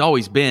Chara, because he's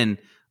always been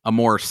a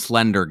more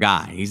slender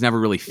guy. He's never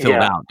really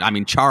filled out. I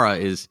mean, Chara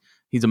he's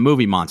a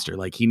movie monster.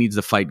 Like, he needs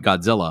to fight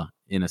Godzilla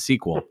in a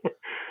sequel.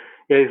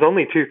 Yeah, he's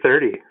only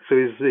 230, so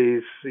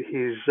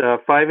he's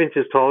 5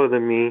 inches taller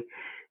than me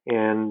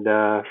and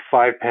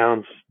 5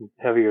 pounds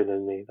heavier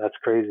than me. That's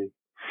crazy.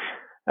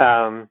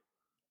 But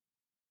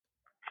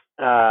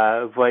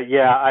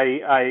yeah,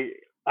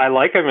 I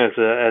like him as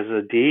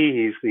a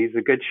D. He's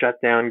a good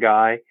shutdown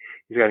guy.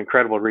 He's got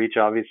incredible reach,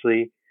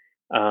 obviously.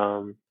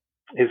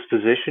 His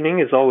positioning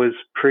is always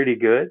pretty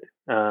good.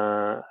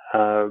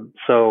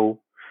 So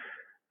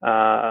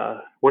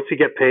what's he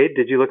get paid?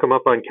 Did you look him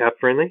up on Cap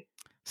Friendly?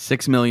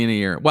 $6 million a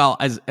year. Well,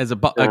 as a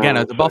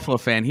Buffalo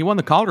fan, he won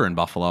the Calder in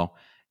Buffalo.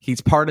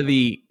 He's part of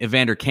the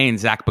Evander Kane,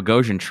 Zach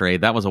Bogosian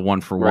trade. That was a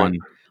 1-for-1. Right.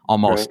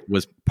 Almost right.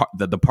 Was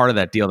the part of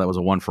that deal that was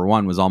a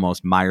 1-for-1 was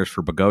almost Myers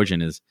for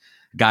Bogosian. Is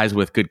guys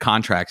with good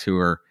contracts who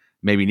are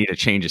maybe need a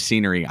change of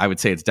scenery. I would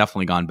say it's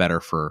definitely gone better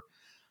for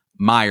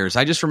Myers.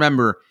 I just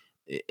remember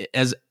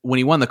as when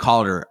he won the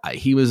Calder,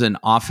 he was a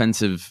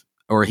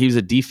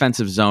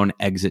defensive zone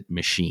exit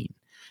machine,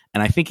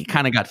 and I think he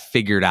kind of got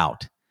figured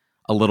out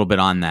a little bit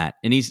on that.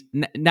 And he's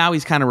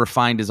kind of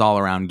refined his all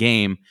around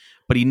game,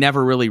 but he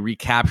never really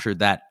recaptured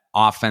that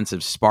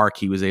offensive spark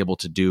he was able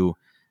to do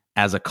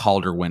as a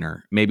Calder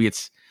winner. Maybe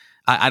it's,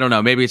 I don't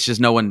know. Maybe it's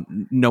just no one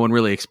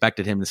really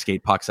expected him to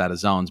skate pucks out of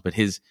zones, but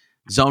his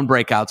zone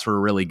breakouts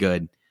were really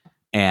good.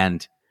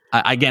 And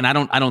I don't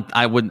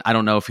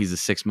know if he's a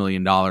 $6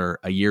 million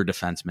a year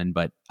defenseman,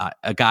 but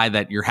a guy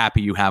that you're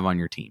happy you have on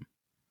your team.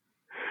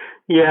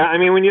 Yeah. I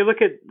mean, when you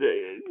look at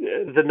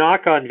the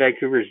knock on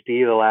Vancouver's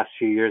D the last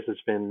few years has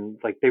been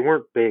like, they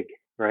weren't big,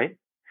 right?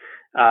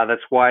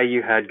 That's why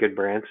you had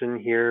Goodbranson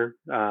here.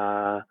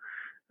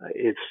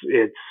 It's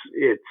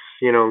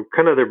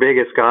kind of their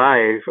biggest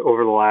guy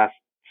over the last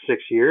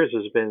 6 years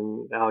has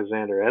been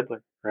Alexander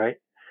Edler, right?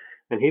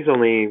 And he's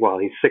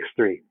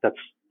 6'3". That's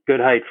good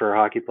height for a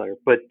hockey player.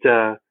 But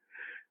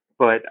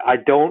I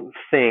don't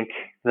think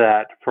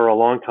that for a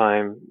long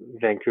time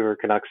Vancouver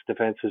Canucks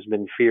defense has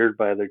been feared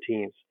by other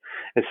teams,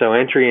 and so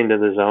entry into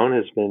the zone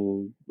has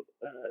been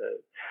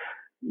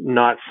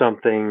not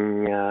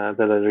something that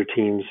other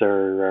teams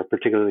are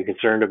particularly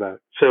concerned about.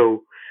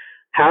 So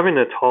having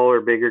a taller,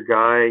 bigger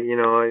guy,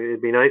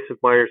 it'd be nice if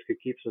Myers could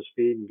keep some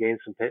speed and gain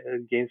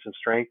some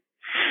strength,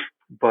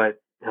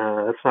 but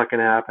that's not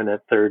going to happen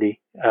at 30.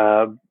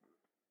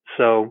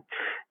 So,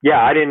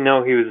 yeah, I didn't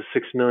know he was a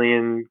 $6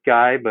 million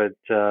guy, but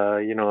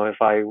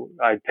if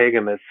I'd peg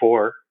him at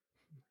 4,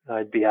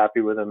 I'd be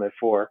happy with him at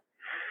 4.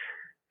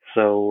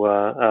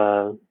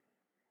 So,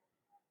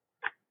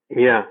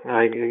 Yeah,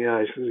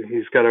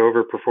 he's got to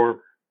overperform.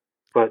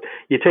 But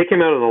you take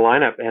him out of the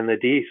lineup, and the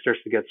D starts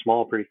to get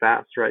small pretty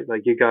fast, right?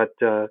 Like you got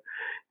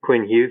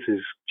Quinn Hughes,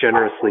 who's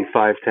generously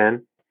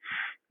 5'10",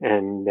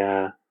 and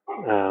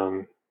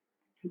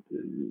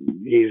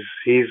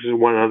he's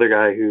one other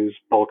guy who's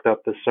bulked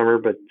up this summer,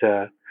 but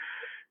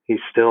he's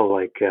still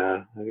like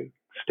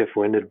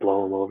stiff-winded,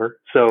 blow him over.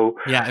 So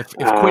yeah,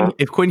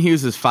 if Quinn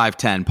Hughes is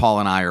 5'10",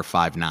 Paul and I are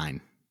 5'9".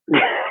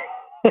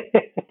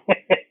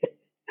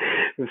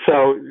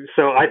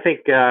 So I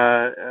think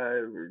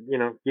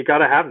you got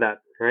to have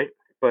that, right?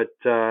 But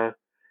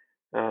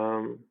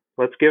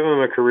let's give him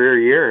a career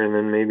year and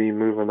then maybe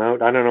move him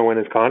out. I don't know when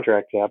his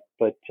contract's up,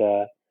 but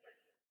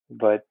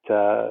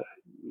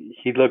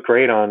he'd look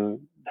great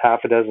on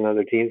half a dozen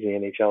other teams in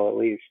the NHL at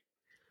least.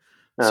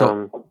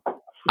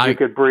 You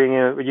could bring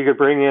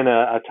in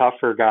a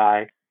tougher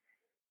guy,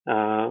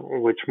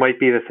 which might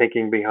be the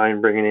thinking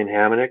behind bringing in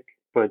Hamonic,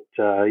 but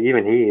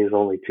even he is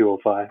only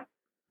 205.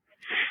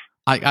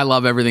 I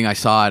love everything I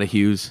saw out of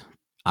Hughes.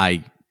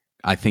 I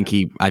think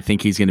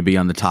he's going to be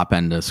on the top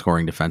end of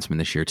scoring defenseman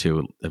this year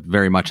too,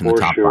 very much in the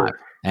top 5.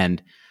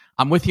 And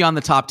I'm with you on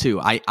the top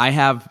 2. I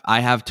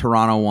have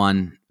Toronto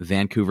 1,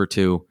 Vancouver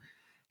 2,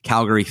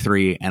 Calgary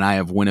 3, and I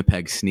have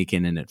Winnipeg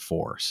sneaking in at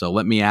 4. So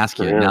let me ask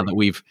you, now that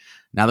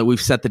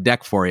we've set the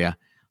deck for you,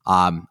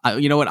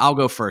 you know what? I'll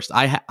go first.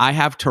 I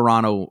have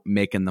Toronto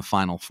making the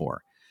Final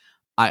 4.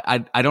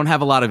 I don't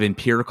have a lot of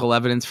empirical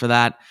evidence for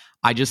that.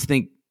 I just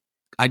think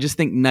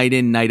night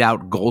in, night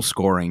out goal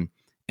scoring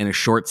in a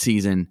short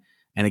season,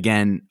 and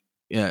again,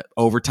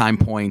 overtime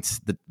points,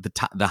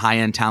 the high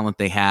end talent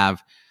they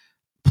have,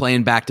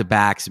 playing back to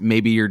backs.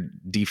 Maybe your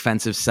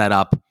defensive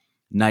setup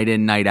night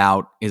in, night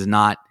out is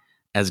not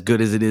as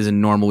good as it is in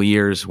normal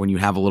years when you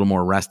have a little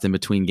more rest in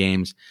between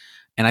games.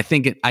 And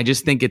I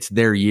just think it's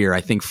their year.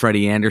 I think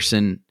Freddie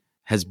Anderson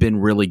has been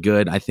really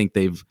good. I think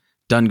they've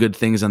done good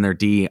things on their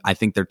D. I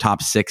think their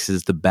top 6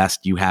 is the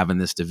best you have in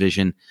this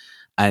division.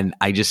 And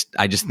I just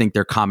think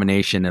their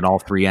combination at all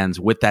 3 ends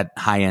with that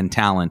high end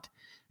talent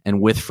and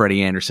with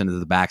Freddie Anderson as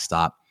the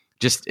backstop,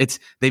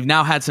 they've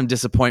now had some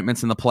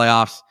disappointments in the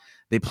playoffs.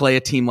 They play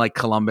a team like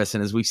Columbus,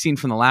 and as we've seen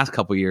from the last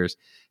couple of years,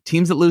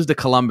 teams that lose to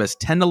Columbus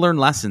tend to learn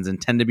lessons and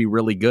tend to be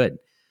really good.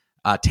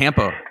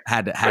 Tampa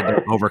had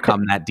to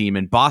overcome that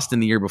demon. Boston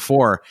the year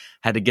before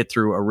had to get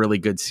through a really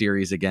good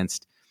series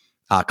against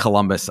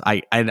Columbus.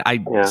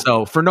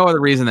 So for no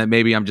other reason that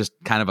maybe I'm just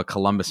kind of a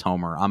Columbus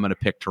homer, I'm going to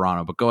pick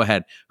Toronto. But go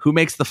ahead. Who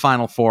makes the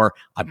Final 4?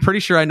 I'm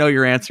pretty sure I know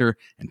your answer,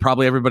 and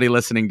probably everybody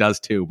listening does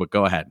too. But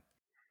go ahead.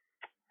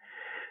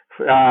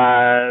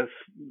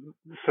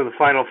 So the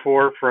Final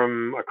 4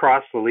 from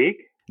across the league?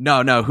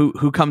 No.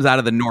 Who comes out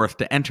of the North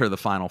to enter the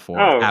Final 4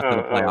 after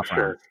the playoff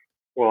round?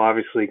 Well,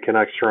 obviously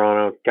Canucks,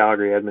 Toronto,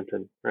 Calgary,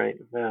 Edmonton, right?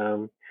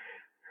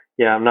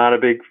 Yeah, I'm not a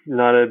big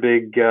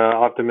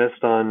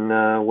optimist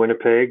on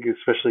Winnipeg,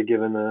 especially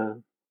given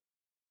the.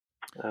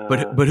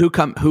 But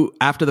who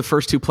after the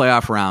first 2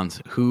 playoff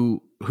rounds?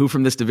 Who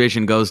from this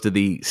division goes to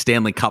the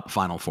Stanley Cup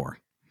Final 4?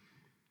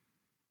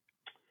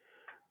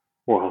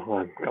 Well,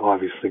 I'm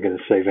obviously going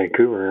to say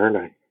Vancouver, aren't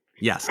I?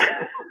 Yes.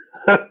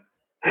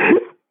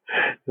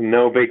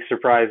 No big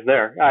surprise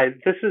there.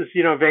 This is,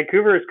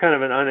 Vancouver is kind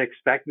of an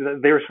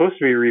unexpected. They were supposed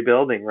to be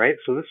rebuilding, right?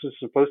 So this was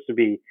supposed to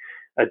be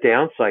a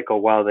down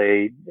cycle while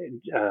they.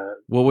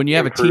 Well, when you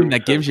have a team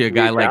that gives you a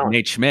guy like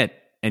Nate Schmidt,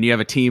 and you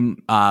have a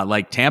team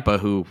like Tampa,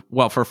 who,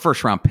 well, for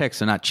first round picks,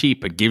 they're not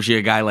cheap, but gives you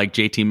a guy like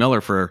JT Miller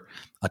for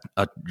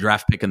a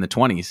draft pick in the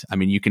 20s. I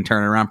mean, you can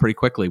turn it around pretty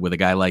quickly with a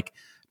guy like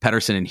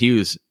Pettersson and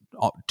Hughes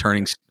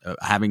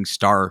having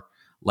star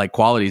like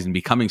qualities and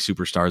becoming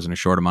superstars in a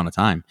short amount of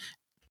time.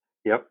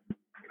 Yep.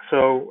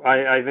 So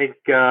I think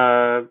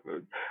a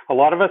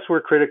lot of us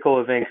were critical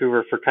of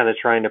Vancouver for kind of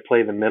trying to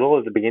play the middle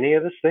at the beginning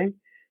of this thing,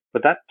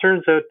 but that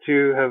turns out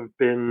to have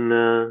been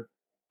a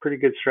pretty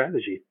good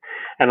strategy.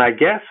 And I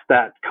guess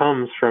that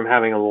comes from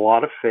having a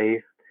lot of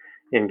faith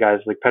in guys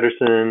like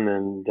Pettersson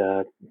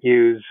and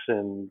Hughes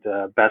and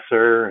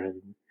Besser,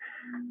 and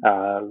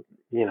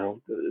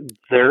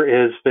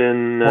there has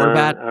been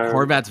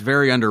Horvat's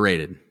very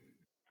underrated.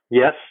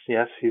 Yes,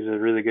 he's a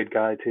really good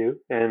guy too,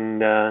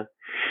 and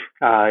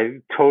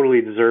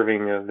totally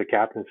deserving of the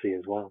captaincy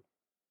as well.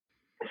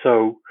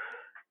 So,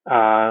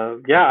 I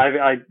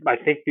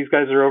think these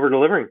guys are over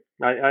delivering.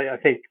 I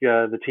think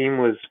the team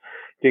was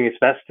doing its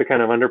best to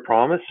kind of under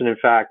promise, and in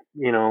fact,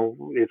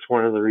 it's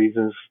one of the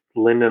reasons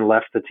Linden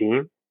left the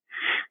team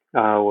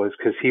was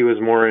because he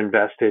was more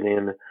invested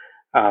in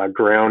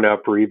ground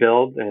up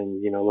rebuild,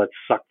 and let's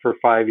suck for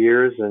 5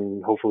 years,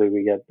 and hopefully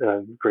we get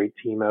a great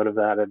team out of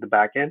that at the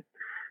back end.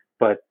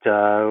 But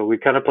we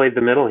kind of played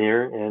the middle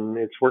here, and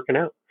it's working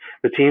out.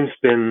 The team's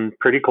been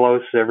pretty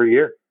close every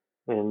year,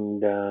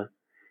 and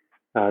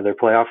their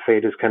playoff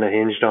fate is kind of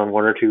hinged on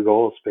 1 or 2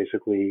 goals,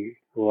 basically,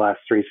 the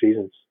last 3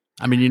 seasons.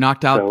 I mean, you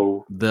knocked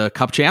out the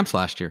Cup champs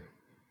last year.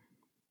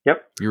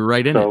 Yep. You're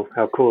right in it. So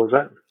how cool is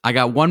that? I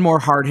got one more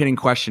hard-hitting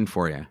question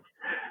for you.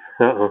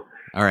 Uh-oh.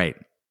 All right.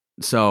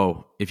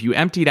 So if you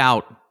emptied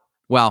out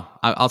Well,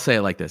 I'll say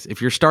it like this.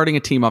 If you're starting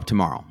a team up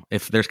tomorrow,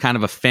 if there's kind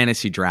of a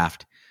fantasy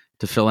draft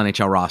to fill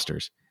NHL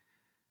rosters,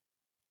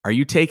 are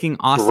you taking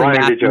Austin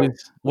Ryan Matthews? DeJoe.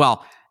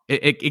 Well,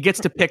 it gets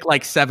to pick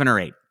like 7 or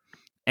 8.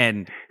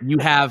 And you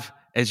have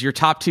as your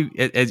top two,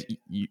 as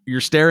you're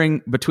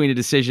staring between a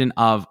decision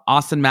of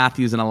Austin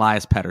Matthews and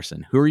Elias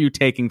Pettersson. Who are you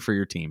taking for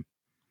your team?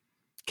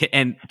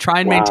 And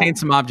try and maintain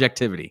some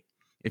objectivity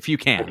if you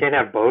can. I can't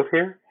have both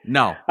here?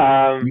 No.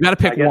 You got to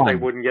pick one. I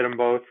wouldn't get them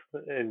both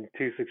in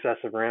 2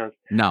 successive rounds.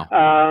 No.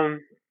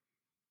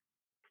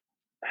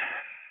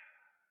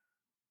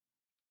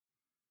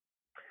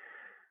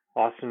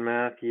 Austin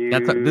Matthews.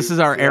 This is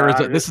our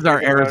Arizona. This is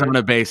our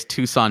Arizona-based,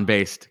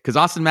 Tucson-based. Because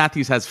Austin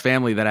Matthews has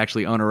family that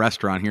actually own a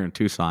restaurant here in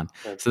Tucson.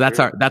 That's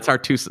our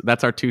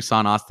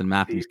Tucson Austin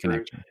Matthews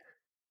connection.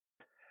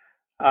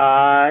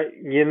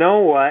 You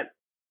know what?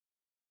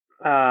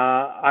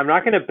 I'm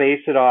not going to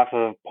base it off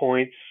of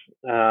points.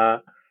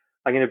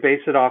 I'm going to base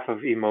it off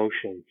of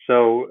emotion.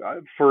 So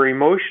for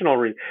emotional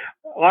reasons,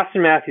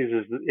 Austin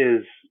Matthews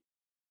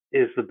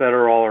is the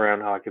better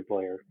all-around hockey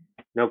player,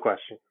 no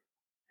question.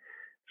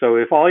 So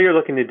if all you're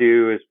looking to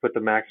do is put the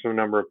maximum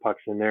number of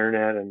pucks in their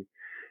net and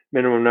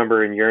minimum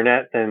number in your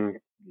net, then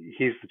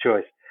he's the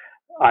choice.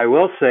 I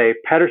will say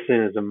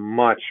Pettersson is a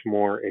much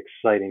more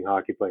exciting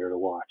hockey player to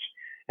watch.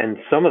 And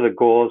some of the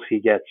goals he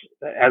gets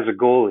as a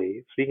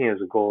goalie, speaking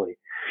as a goalie,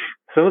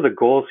 some of the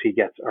goals he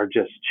gets are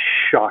just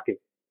shocking.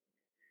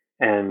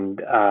 And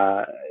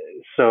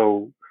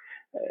so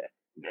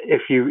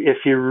if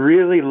you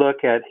really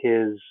look at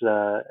his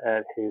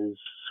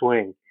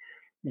swing,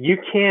 you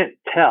can't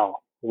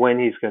tell when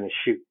he's going to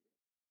shoot.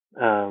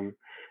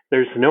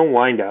 There's no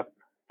windup.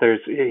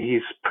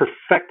 He's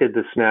perfected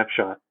the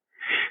snapshot,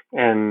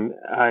 and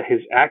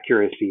his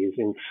accuracy is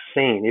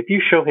insane. If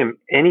you show him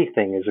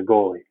anything as a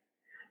goalie,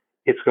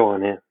 it's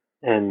going in.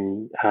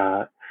 And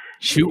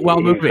shoot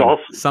while moving.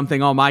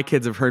 Something all my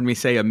kids have heard me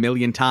say a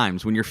million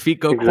times. When your feet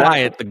go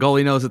quiet, the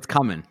goalie knows it's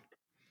coming.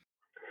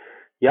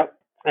 Yep.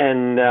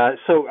 And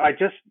so I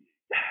just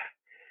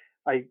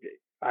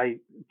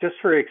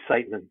for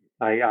excitement,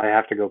 I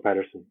have to go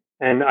Pettersson.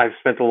 And I've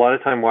spent a lot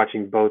of time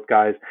watching both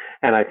guys,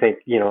 and I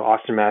think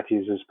Austin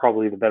Matthews is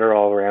probably the better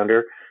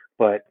all-rounder,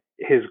 but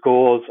his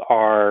goals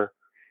are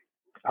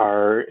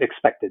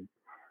expected,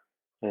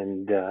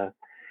 and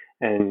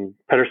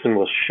Pettersson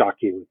will shock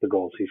you with the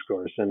goals he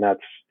scores, and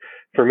that's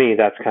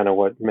kind of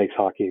what makes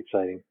hockey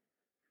exciting.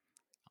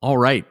 All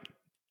right.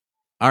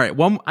 I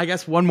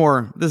guess one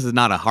more. This is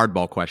not a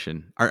hardball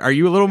question. Are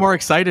you a little more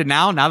excited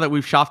now that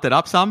we've shopped it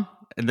up some,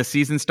 and the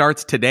season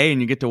starts today,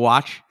 and you get to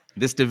watch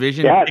this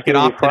division kick it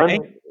off today?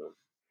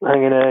 I'm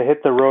going to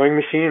hit the rowing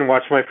machine and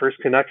watch my first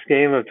Canucks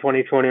game of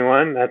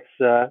 2021. That's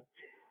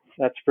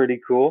pretty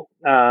cool.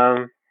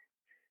 I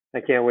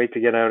can't wait to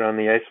get out on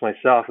the ice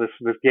myself.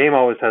 This game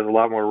always has a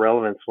lot more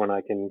relevance when I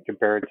can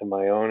compare it to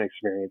my own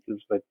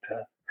experiences. But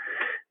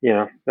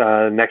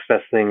next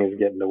best thing is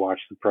getting to watch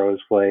the pros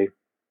play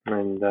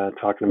and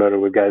talking about it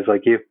with guys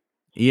like you.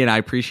 Ian, I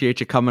appreciate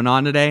you coming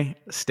on today.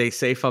 Stay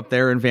safe up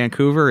there in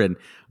Vancouver, and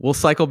we'll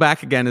cycle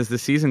back again as the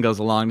season goes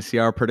along to see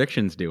how our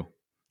predictions do.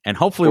 And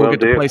hopefully we'll get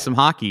to play some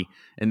hockey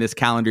in this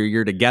calendar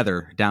year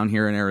together down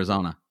here in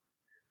Arizona.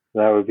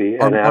 That would be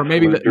or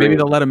maybe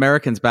they'll let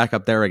Americans back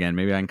up there again.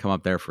 Maybe I can come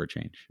up there for a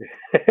change.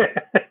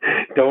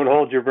 Don't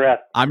hold your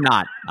breath. I'm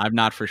not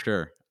for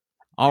sure.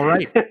 All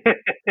right.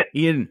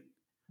 Ian,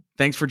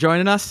 thanks for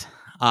joining us.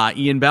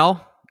 Ian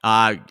Bell,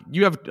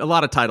 you have a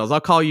lot of titles.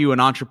 I'll call you an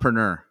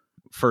entrepreneur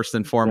first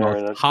and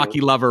foremost. Yeah,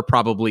 hockey cool. Lover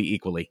probably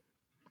equally.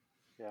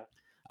 Yeah.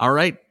 All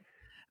right.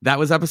 That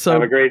was episode.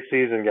 Have a great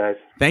season, guys.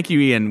 Thank you,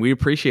 Ian. We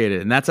appreciate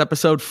it. And that's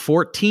episode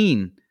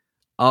 14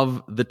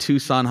 of the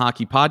Tucson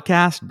Hockey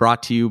Podcast,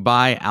 brought to you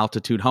by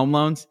Altitude Home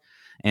Loans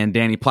and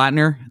Danny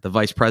Plattner, the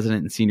Vice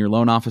President and Senior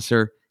Loan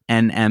Officer,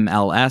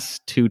 NMLS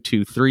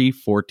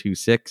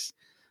 223426.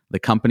 The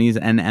company's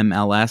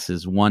NMLS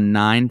is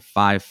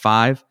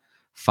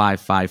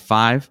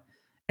 1955555.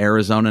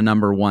 Arizona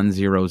number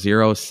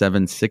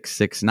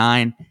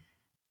 1007669.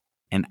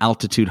 And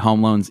Altitude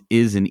Home Loans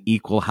is an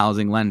equal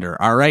housing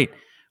lender. All right.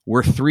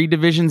 We're 3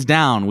 divisions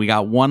down. We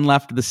got 1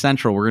 left of the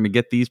Central. We're going to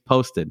get these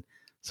posted.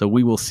 So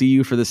we will see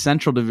you for the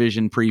Central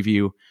Division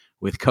preview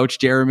with Coach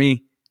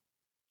Jeremy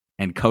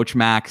and Coach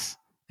Max,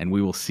 and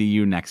we will see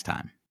you next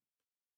time.